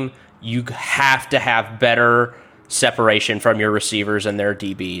this game, you have to have better separation from your receivers and their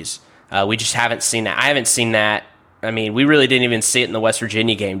DBs. We just haven't seen that. I haven't seen that. I mean, we really didn't even see it in the West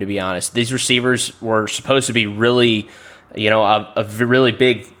Virginia game, to be honest. These receivers were supposed to be really, a really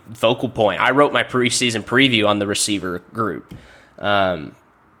big focal point. I wrote my preseason preview on the receiver group. And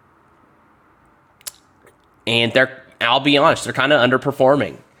I'll be honest, they're kind of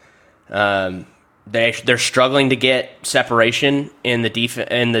underperforming. They're struggling to get separation in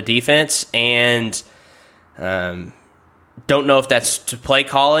the defense, and don't know if that's to play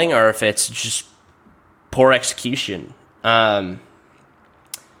calling or if it's just poor execution. And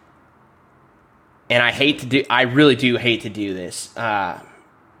I really do hate to do this.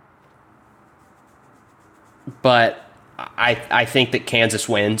 But I think that Kansas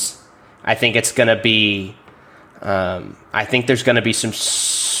wins. I think it's going to be. I think there's going to be some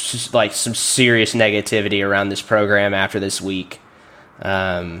serious negativity around this program after this week,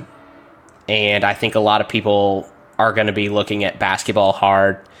 and I think a lot of people are going to be looking at basketball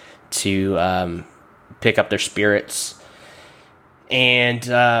hard to pick up their spirits. And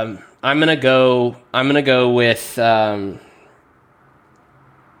I'm gonna go with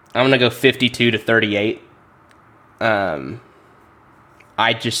 52-38.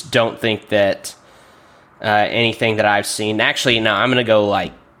 I just don't think that anything that I've seen. Actually, no, I'm gonna go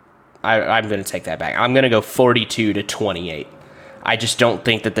I'm gonna take that back. I'm gonna go 42-28. I just don't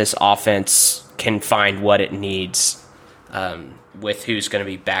think that this offense can find what it needs with who's going to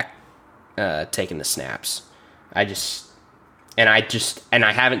be back taking the snaps. I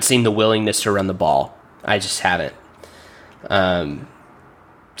haven't seen the willingness to run the ball. I just haven't.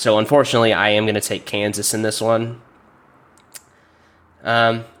 So unfortunately, I am going to take Kansas in this one.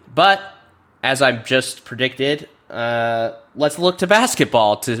 But as I've just predicted, let's look to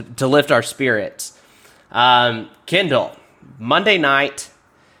basketball to lift our spirits. Kendall, Monday night,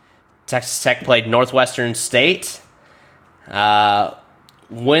 Texas Tech played Northwestern State. They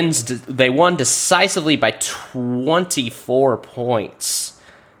won decisively by 24 points.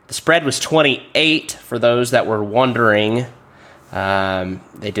 The spread was 28 for those that were wondering.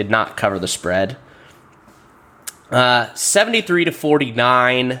 They did not cover the spread.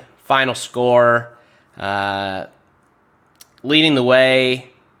 73-49 final score. Leading the way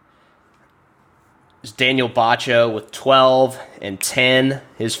is Daniel Baccio with 12 and 10,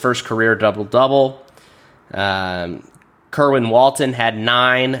 his first career double-double. Kerwin Walton had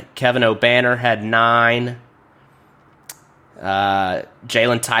 9. Kevin O'Banner had 9.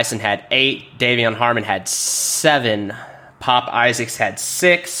 Jalen Tyson had 8. Davion Harmon had 7. Pop Isaacs had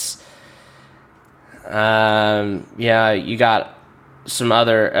 6. You got some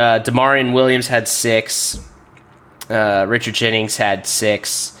other... Damarian Williams had 6. Richard Jennings had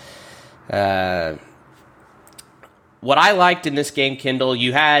 6. What I liked in this game, Kendall,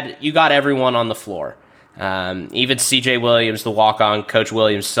 you got everyone on the floor. Even C.J. Williams, the walk-on, Coach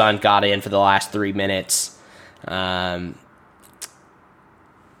Williams' son, got in for the last 3 minutes.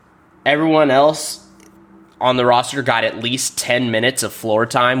 Everyone else on the roster got at least 10 minutes of floor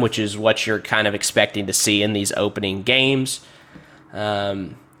time, which is what you're kind of expecting to see in these opening games.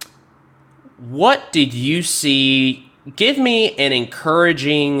 What did you see? Give me an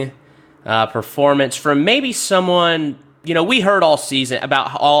encouraging performance from maybe someone, we heard all offseason about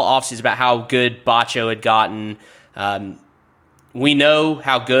how good Baccio had gotten. We know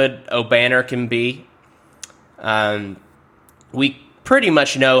how good O'Banner can be. We pretty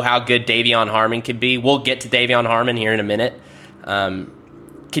much know how good Davion Harmon can be. We'll get to Davion Harmon here in a minute.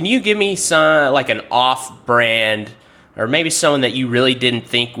 can you give me some like an off-brand, or maybe someone that you really didn't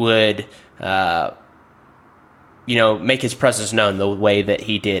think would, make his presence known the way that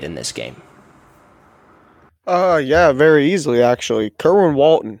he did in this game? Yeah, very easily actually. Kerwin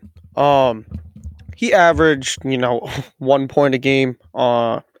Walton. He averaged, 1 point a game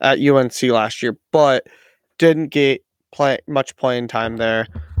at UNC last year, but didn't get much playing time there.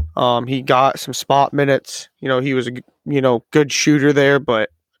 He got some spot minutes. He was a good shooter there, but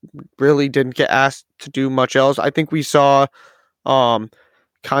really didn't get asked to do much else. I think we saw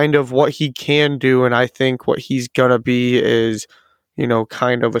kind of what he can do, and I think what he's gonna be is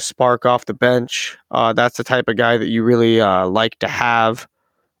kind of a spark off the bench. That's the type of guy that you really like to have.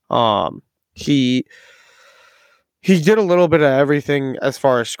 He did a little bit of everything as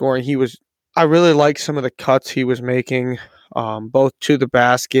far as scoring. I really like some of the cuts he was making, both to the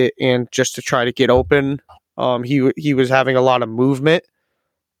basket and just to try to get open. He was having a lot of movement.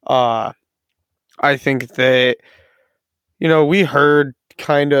 I think that we heard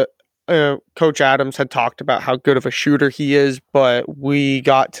kind of Coach Adams had talked about how good of a shooter he is, but we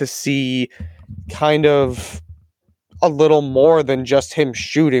got to see kind of a little more than just him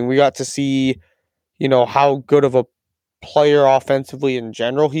shooting. We got to see, how good of a player offensively in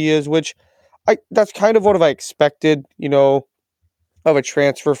general he is, which that's kind of what I expected, of a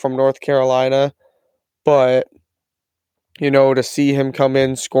transfer from North Carolina. But, to see him come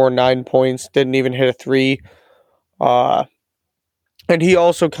in, score 9 points, didn't even hit a three. And he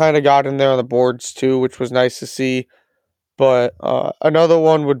also kind of got in there on the boards too, which was nice to see. But another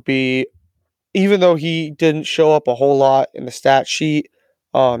one would be, even though he didn't show up a whole lot in the stat sheet,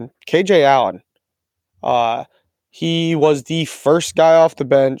 KJ Allen. He was the first guy off the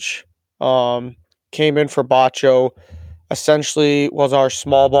bench, came in for Bacho, essentially was our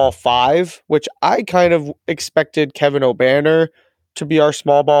small ball 5, which I kind of expected Kevin O'Banner to be our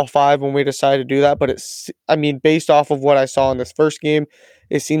small ball 5 when we decided to do that. But based off of what I saw in this first game,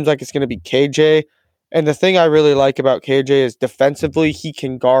 it seems like it's going to be KJ. And the thing I really like about KJ is defensively, he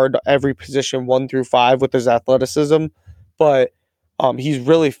can guard every position 1 through 5 with his athleticism, but he's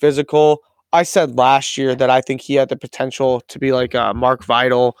really physical. I said last year that I think he had the potential to be like a Mark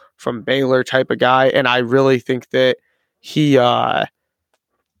Vidal from Baylor type of guy, and I really think that he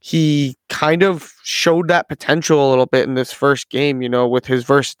kind of showed that potential a little bit in this first game, with his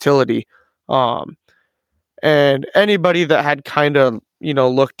versatility. And anybody that had kind of,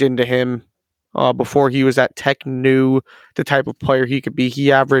 looked into him before he was at Tech knew the type of player he could be.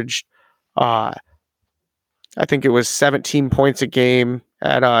 He averaged, I think it was 17 points a game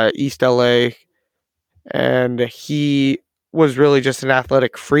at East LA, and he was really just an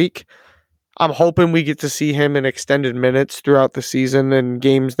athletic freak. I'm hoping we get to see him in extended minutes throughout the season in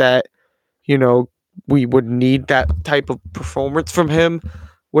games that, we would need that type of performance from him,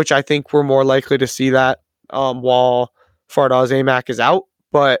 which I think we're more likely to see that while Fardaws Aimaq is out.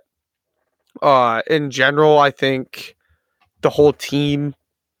 But in general, I think the whole team,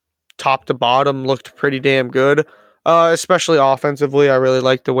 top to bottom, looked pretty damn good, especially offensively. I really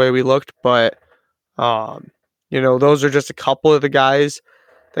liked the way we looked, but those are just a couple of the guys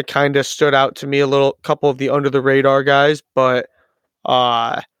that kind of stood out to me, a couple of the under the radar guys. But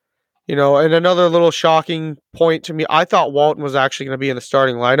and another little shocking point to me, I thought Walton was actually going to be in the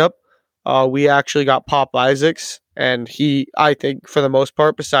starting lineup. We actually got Pop Isaacs, and I think for the most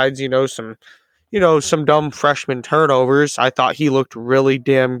part, besides some dumb freshman turnovers, I thought he looked really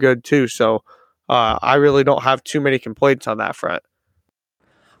damn good too. So I really don't have too many complaints on that front.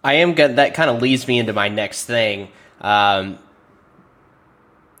 I am good. That kind of leads me into my next thing.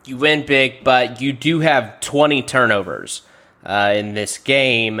 You win big, but you do have 20 turnovers in this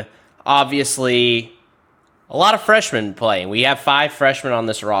game. Obviously, a lot of freshmen playing. We have 5 freshmen on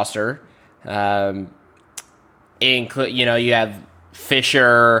this roster. You have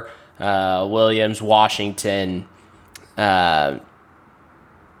Fisher, Williams, Washington. I'm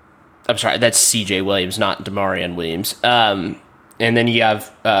sorry, that's CJ Williams, not Damarian Williams. And then you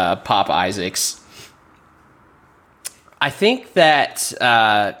have Pop Isaacs. I think that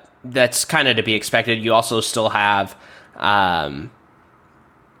that's kind of to be expected. You also still have,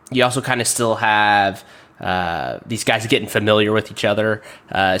 these guys getting familiar with each other,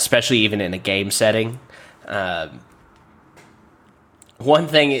 especially even in a game setting. One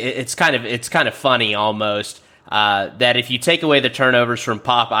thing, it's kind of funny almost that if you take away the turnovers from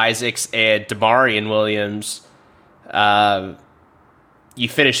Pop Isaacs and Damarian Williams, you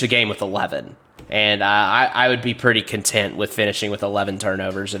finish the game with 11. And I would be pretty content with finishing with 11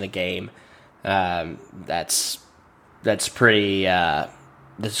 turnovers in a game. That's pretty.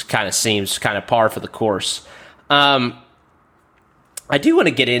 This kind of seems kind of par for the course. I do want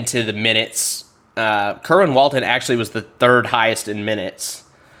to get into the minutes. Kerwin Walton actually was the third highest in minutes.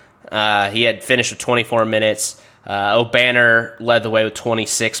 He had finished with 24 minutes. O'Banner led the way with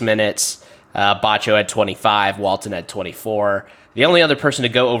 26 minutes. Baccio had 25. Walton had 24. The only other person to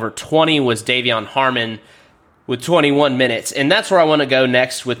go over 20 was Davion Harmon with 21 minutes. And that's where I want to go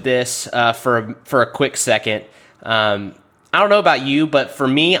next with this for a quick second. I don't know about you, but for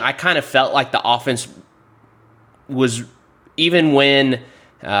me, I kind of felt like the offense was, even when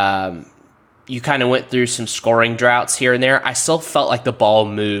you kind of went through some scoring droughts here and there, I still felt like the ball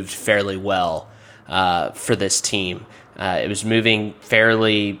moved fairly well for this team. It was moving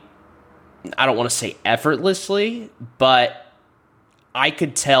fairly, I don't want to say effortlessly, but I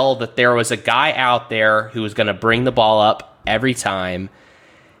could tell that there was a guy out there who was going to bring the ball up every time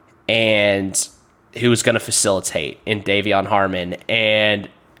and who was going to facilitate in Davion Harmon. And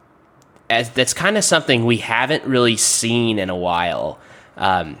that's kind of something we haven't really seen in a while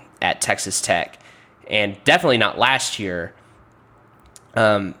at Texas Tech, and definitely not last year.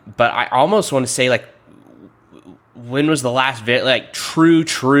 But I almost want to say, like, when was the last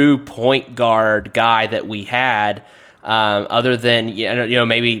true point guard guy that we had, other than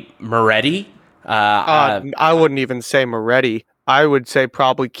maybe Moretti? I wouldn't even say Moretti. I would say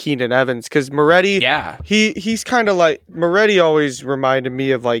probably Keenan Evans, because Moretti, he's kind of like, Moretti always reminded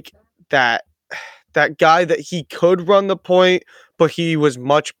me of like that guy that he could run the point, but he was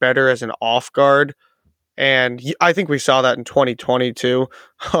much better as an off guard. And I think we saw that in 2022.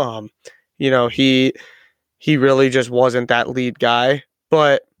 He really just wasn't that lead guy.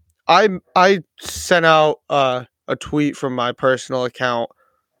 But I sent out a tweet from my personal account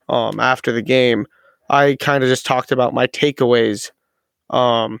after the game. I kind of just talked about my takeaways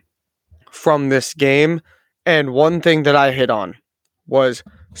from this game. And one thing that I hit on was,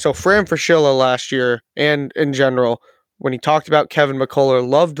 so Fran Fraschilla last year and in general, when he talked about Kevin McCullough,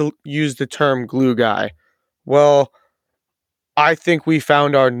 loved to use the term glue guy. Well, I think we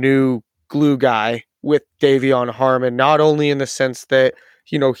found our new glue guy with Davion Harmon, not only in the sense that,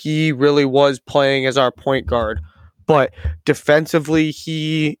 he really was playing as our point guard, but defensively,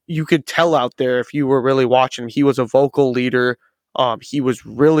 you could tell out there if you were really watching him, he was a vocal leader. He was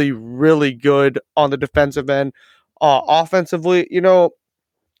really, really good on the defensive end. Offensively,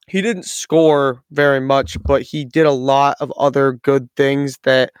 he didn't score very much, but he did a lot of other good things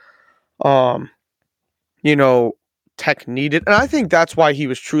that, Tech needed. And I think that's why he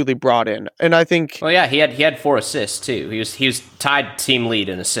was truly brought in. And I think, well, yeah, he had 4 assists too. He was tied team lead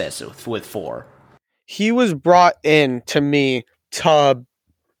in assists with 4. He was brought in, to me, to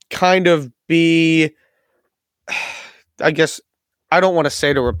kind of be, I guess, I don't want to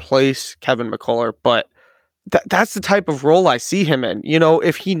say to replace Kevin McCullough, but that's the type of role I see him in.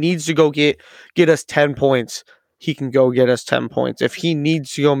 If he needs to go get us 10 points, he can go get us 10 points. If he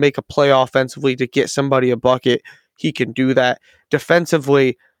needs to go make a play offensively to get somebody a bucket, he can do that.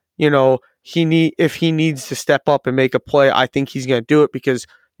 Defensively, if he needs to step up and make a play, I think he's going to do it, because,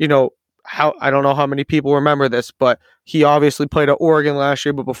 I don't know how many people remember this, but he obviously played at Oregon last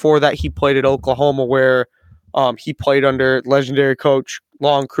year, but before that he played at Oklahoma, where he played under legendary coach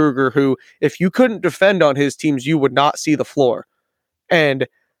Lon Kruger, who, if you couldn't defend on his teams, you would not see the floor. And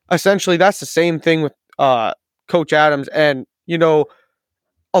essentially that's the same thing with Coach Adams. And,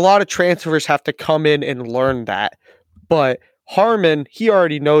 a lot of transfers have to come in and learn that. But Harmon, he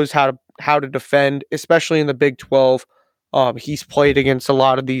already knows how to defend, especially in the Big 12. He's played against a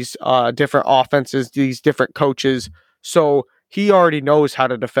lot of these different offenses, these different coaches. So he already knows how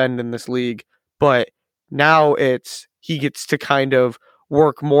to defend in this league. But now he gets to kind of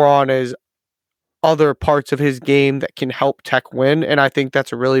work more on his other parts of his game that can help Tech win. And I think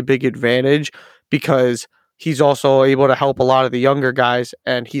that's a really big advantage, because he's also able to help a lot of the younger guys,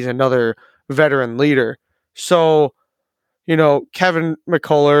 and he's another veteran leader. So, Kevin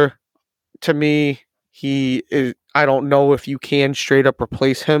McCullough, to me, he is, I don't know if you can straight up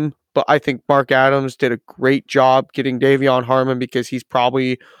replace him, but I think Mark Adams did a great job getting Davion Harmon, because he's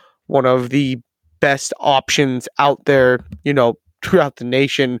probably one of the best options out there, throughout the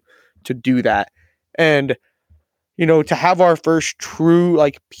nation to do that. And, to have our first true,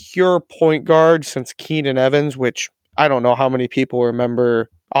 pure point guard since Keenan Evans, which I don't know how many people remember.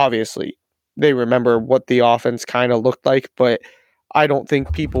 Obviously, they remember what the offense kind of looked like, but I don't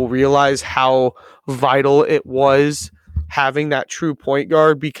think people realize how vital it was having that true point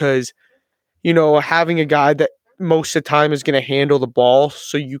guard, because, having a guy that most of the time is going to handle the ball,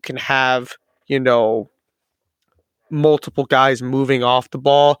 so you can have, multiple guys moving off the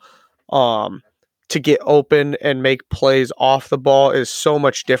ball to get open and make plays off the ball, is so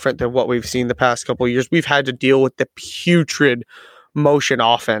much different than what we've seen the past couple of years. We've had to deal with the putrid motion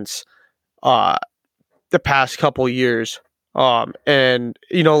offense the past couple years. And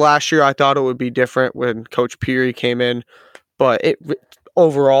last year I thought it would be different when Coach Peary came in, but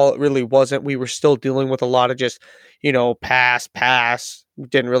overall it really wasn't. We were still dealing with a lot of just pass. We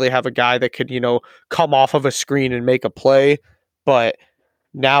didn't really have a guy that could come off of a screen and make a play, but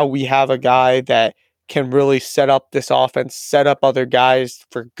now we have a guy that can really set up this offense, set up other guys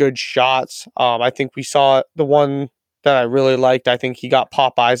for good shots. I think we saw the one that I really liked. I think he got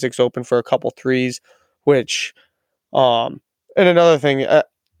Pop Isaacs open for a couple threes, which, and another thing,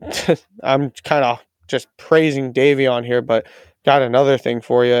 I'm kind of just praising Davion here, but got another thing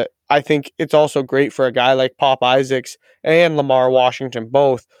for you. I think it's also great for a guy like Pop Isaacs and Lamar Washington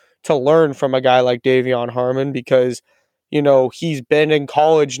both to learn from a guy like Davion Harmon, because he's been in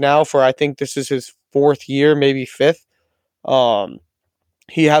college now for, I think this is his 4th year, maybe 5th.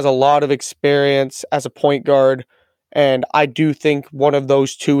 He has a lot of experience as a point guard, and I do think one of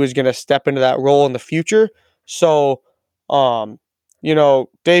those two is going to step into that role in the future. So, Davion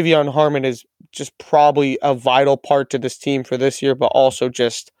Harmon is just probably a vital part to this team for this year, but also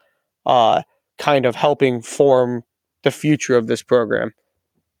just kind of helping form the future of this program.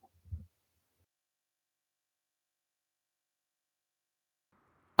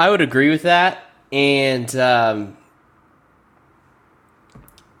 I would agree with that. And, I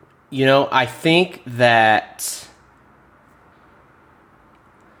think that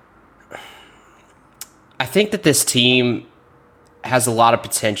this team has a lot of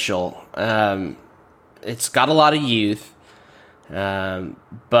potential. It's got a lot of youth,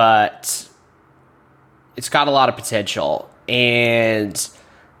 but it's got a lot of potential. And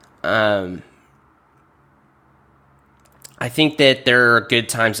I think that there are good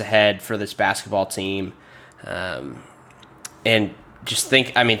times ahead for this basketball team. And just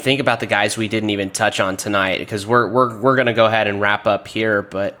think about the guys we didn't even touch on tonight, because we're going to go ahead and wrap up here.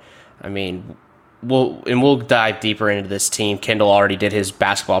 But we'll dive deeper into this team. Kendall already did his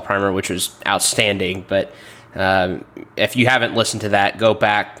basketball primer, which was outstanding. But if you haven't listened to that, go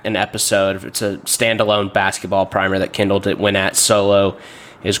back an episode. It's a standalone basketball primer that Kendall went at solo.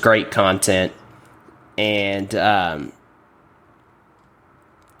 Is great content. And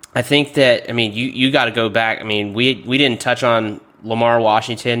I think that, you got to go back. We didn't touch on Lamar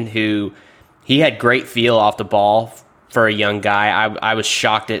Washington, who he had great feel off the ball for a young guy. I was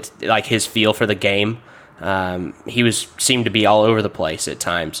shocked at his feel for the game. He seemed to be all over the place at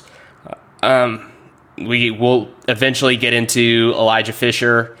times. We will eventually get into Elijah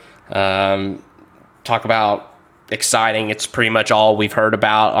Fisher. Talk about exciting. It's pretty much all we've heard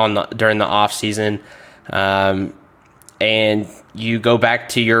about during the off season. And you go back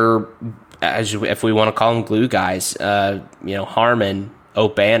to your, if we want to call them glue guys, Harmon,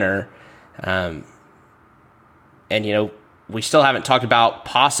 O'Banner, and we still haven't talked about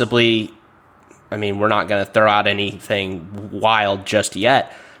possibly. We're not going to throw out anything wild just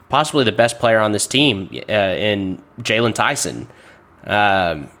yet. Possibly the best player on this team in Jalen Tyson.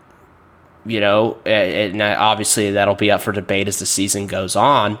 And obviously that'll be up for debate as the season goes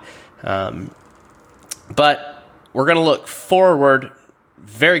on. But we're going to look forward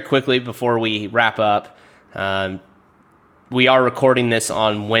very quickly before we wrap up. We are recording this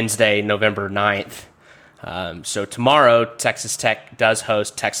on Wednesday, November 9th. So tomorrow, Texas Tech does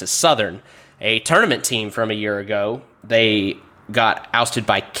host Texas Southern, a tournament team from a year ago. They got ousted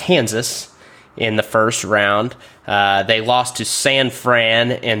by Kansas in the first round. They lost to San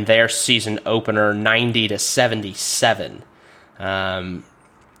Fran in their season opener 90-77.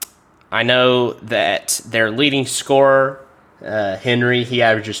 I know that their leading scorer, Henry, he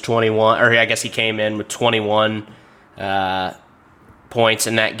averages 21, or I guess he came in with 21 points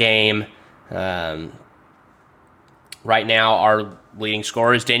in that game. Right now, our leading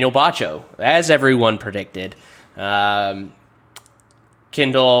scorer is Daniel Bacho, as everyone predicted.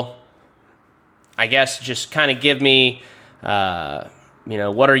 Kendall, I guess just kind of give me,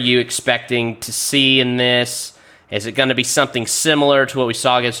 what are you expecting to see in this? Is it going to be something similar to what we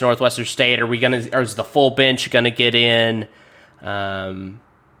saw against Northwestern State? Or is the full bench going to get in? What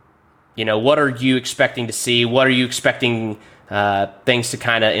are you expecting to see? What are you expecting things to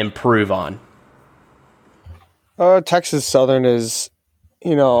kind of improve on? Texas Southern is,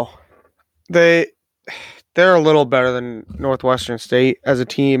 they're a little better than Northwestern State as a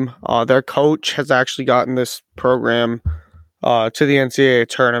team. Their coach has actually gotten this program to the NCAA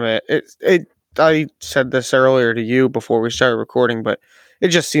tournament. I said this earlier to you before we started recording, but it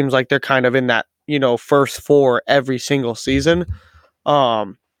just seems like they're kind of in that, first four every single season.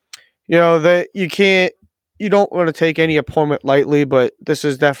 That you don't want to take any opponent lightly, but this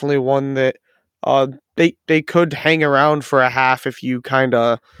is definitely one that they could hang around for a half if you kind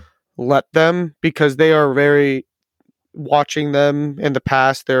of let them, because they are very, watching them in the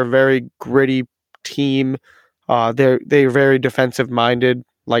past, they're a very gritty team. They're very defensive minded,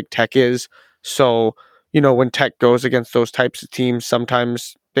 like Tech is. So, when Tech goes against those types of teams,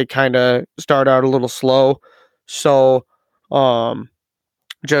 sometimes they kind of start out a little slow. So,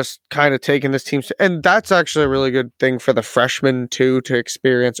 just kind of taking this team, and that's actually a really good thing for the freshmen too, to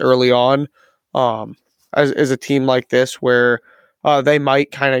experience early on, as a team like this where they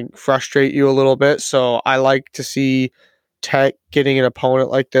might kind of frustrate you a little bit. So I like to see Tech getting an opponent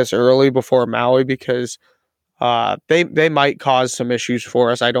like this early before Maui, because they might cause some issues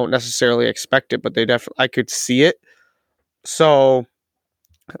for us. I don't necessarily expect it, but I could see it. So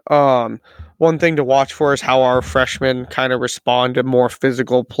one thing to watch for is how our freshmen kind of respond to more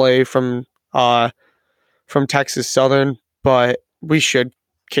physical play from Texas Southern, but we should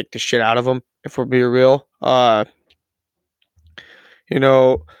kick the shit out of them if we're being real.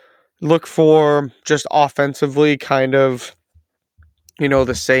 Look for just offensively kind of,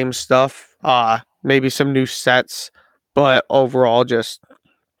 the same stuff, maybe some new sets, but overall just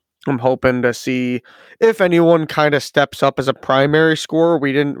I'm hoping to see if anyone kind of steps up as a primary scorer.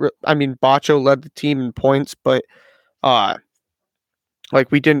 We didn't, Bacho led the team in points, but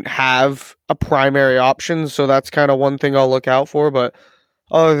we didn't have a primary option. So that's kind of one thing I'll look out for. But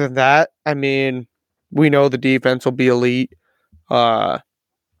other than that, we know the defense will be elite.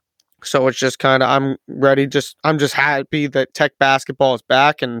 So it's just kind of, I'm just happy that Tech basketball is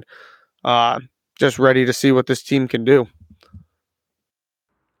back, and just ready to see what this team can do.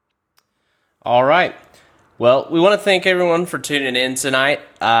 All right. Well, we want to thank everyone for tuning in tonight.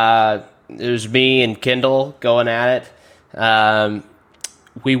 It was me and Kendall going at it.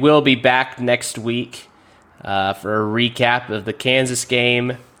 We will be back next week for a recap of the Kansas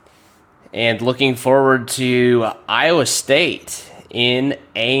game, and looking forward to Iowa State in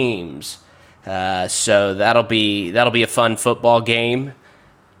Ames. So that'll be a fun football game.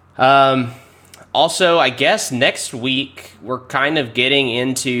 Also, I guess next week we're kind of getting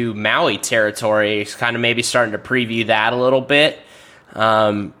into Maui territory, kind of maybe starting to preview that a little bit.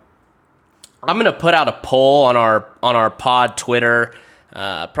 I'm going to put out a poll on our pod Twitter,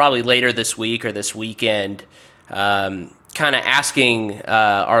 probably later this week or this weekend, kind of asking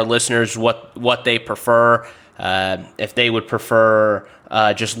our listeners what they prefer, if they would prefer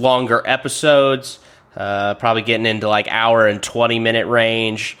just longer episodes, probably getting into like hour and 20-minute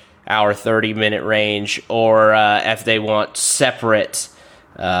range, hour 30-minute range, or if they want separate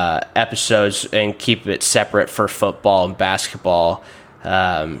episodes and keep it separate for football and basketball.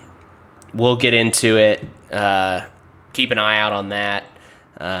 We'll get into it. Keep an eye out on that.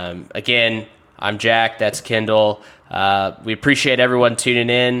 Again, I'm Jack. That's Kendall. We appreciate everyone tuning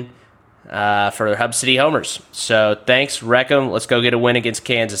in for Hub City Homers. So thanks, wreck 'em. Let's go get a win against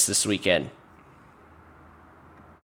Kansas this weekend.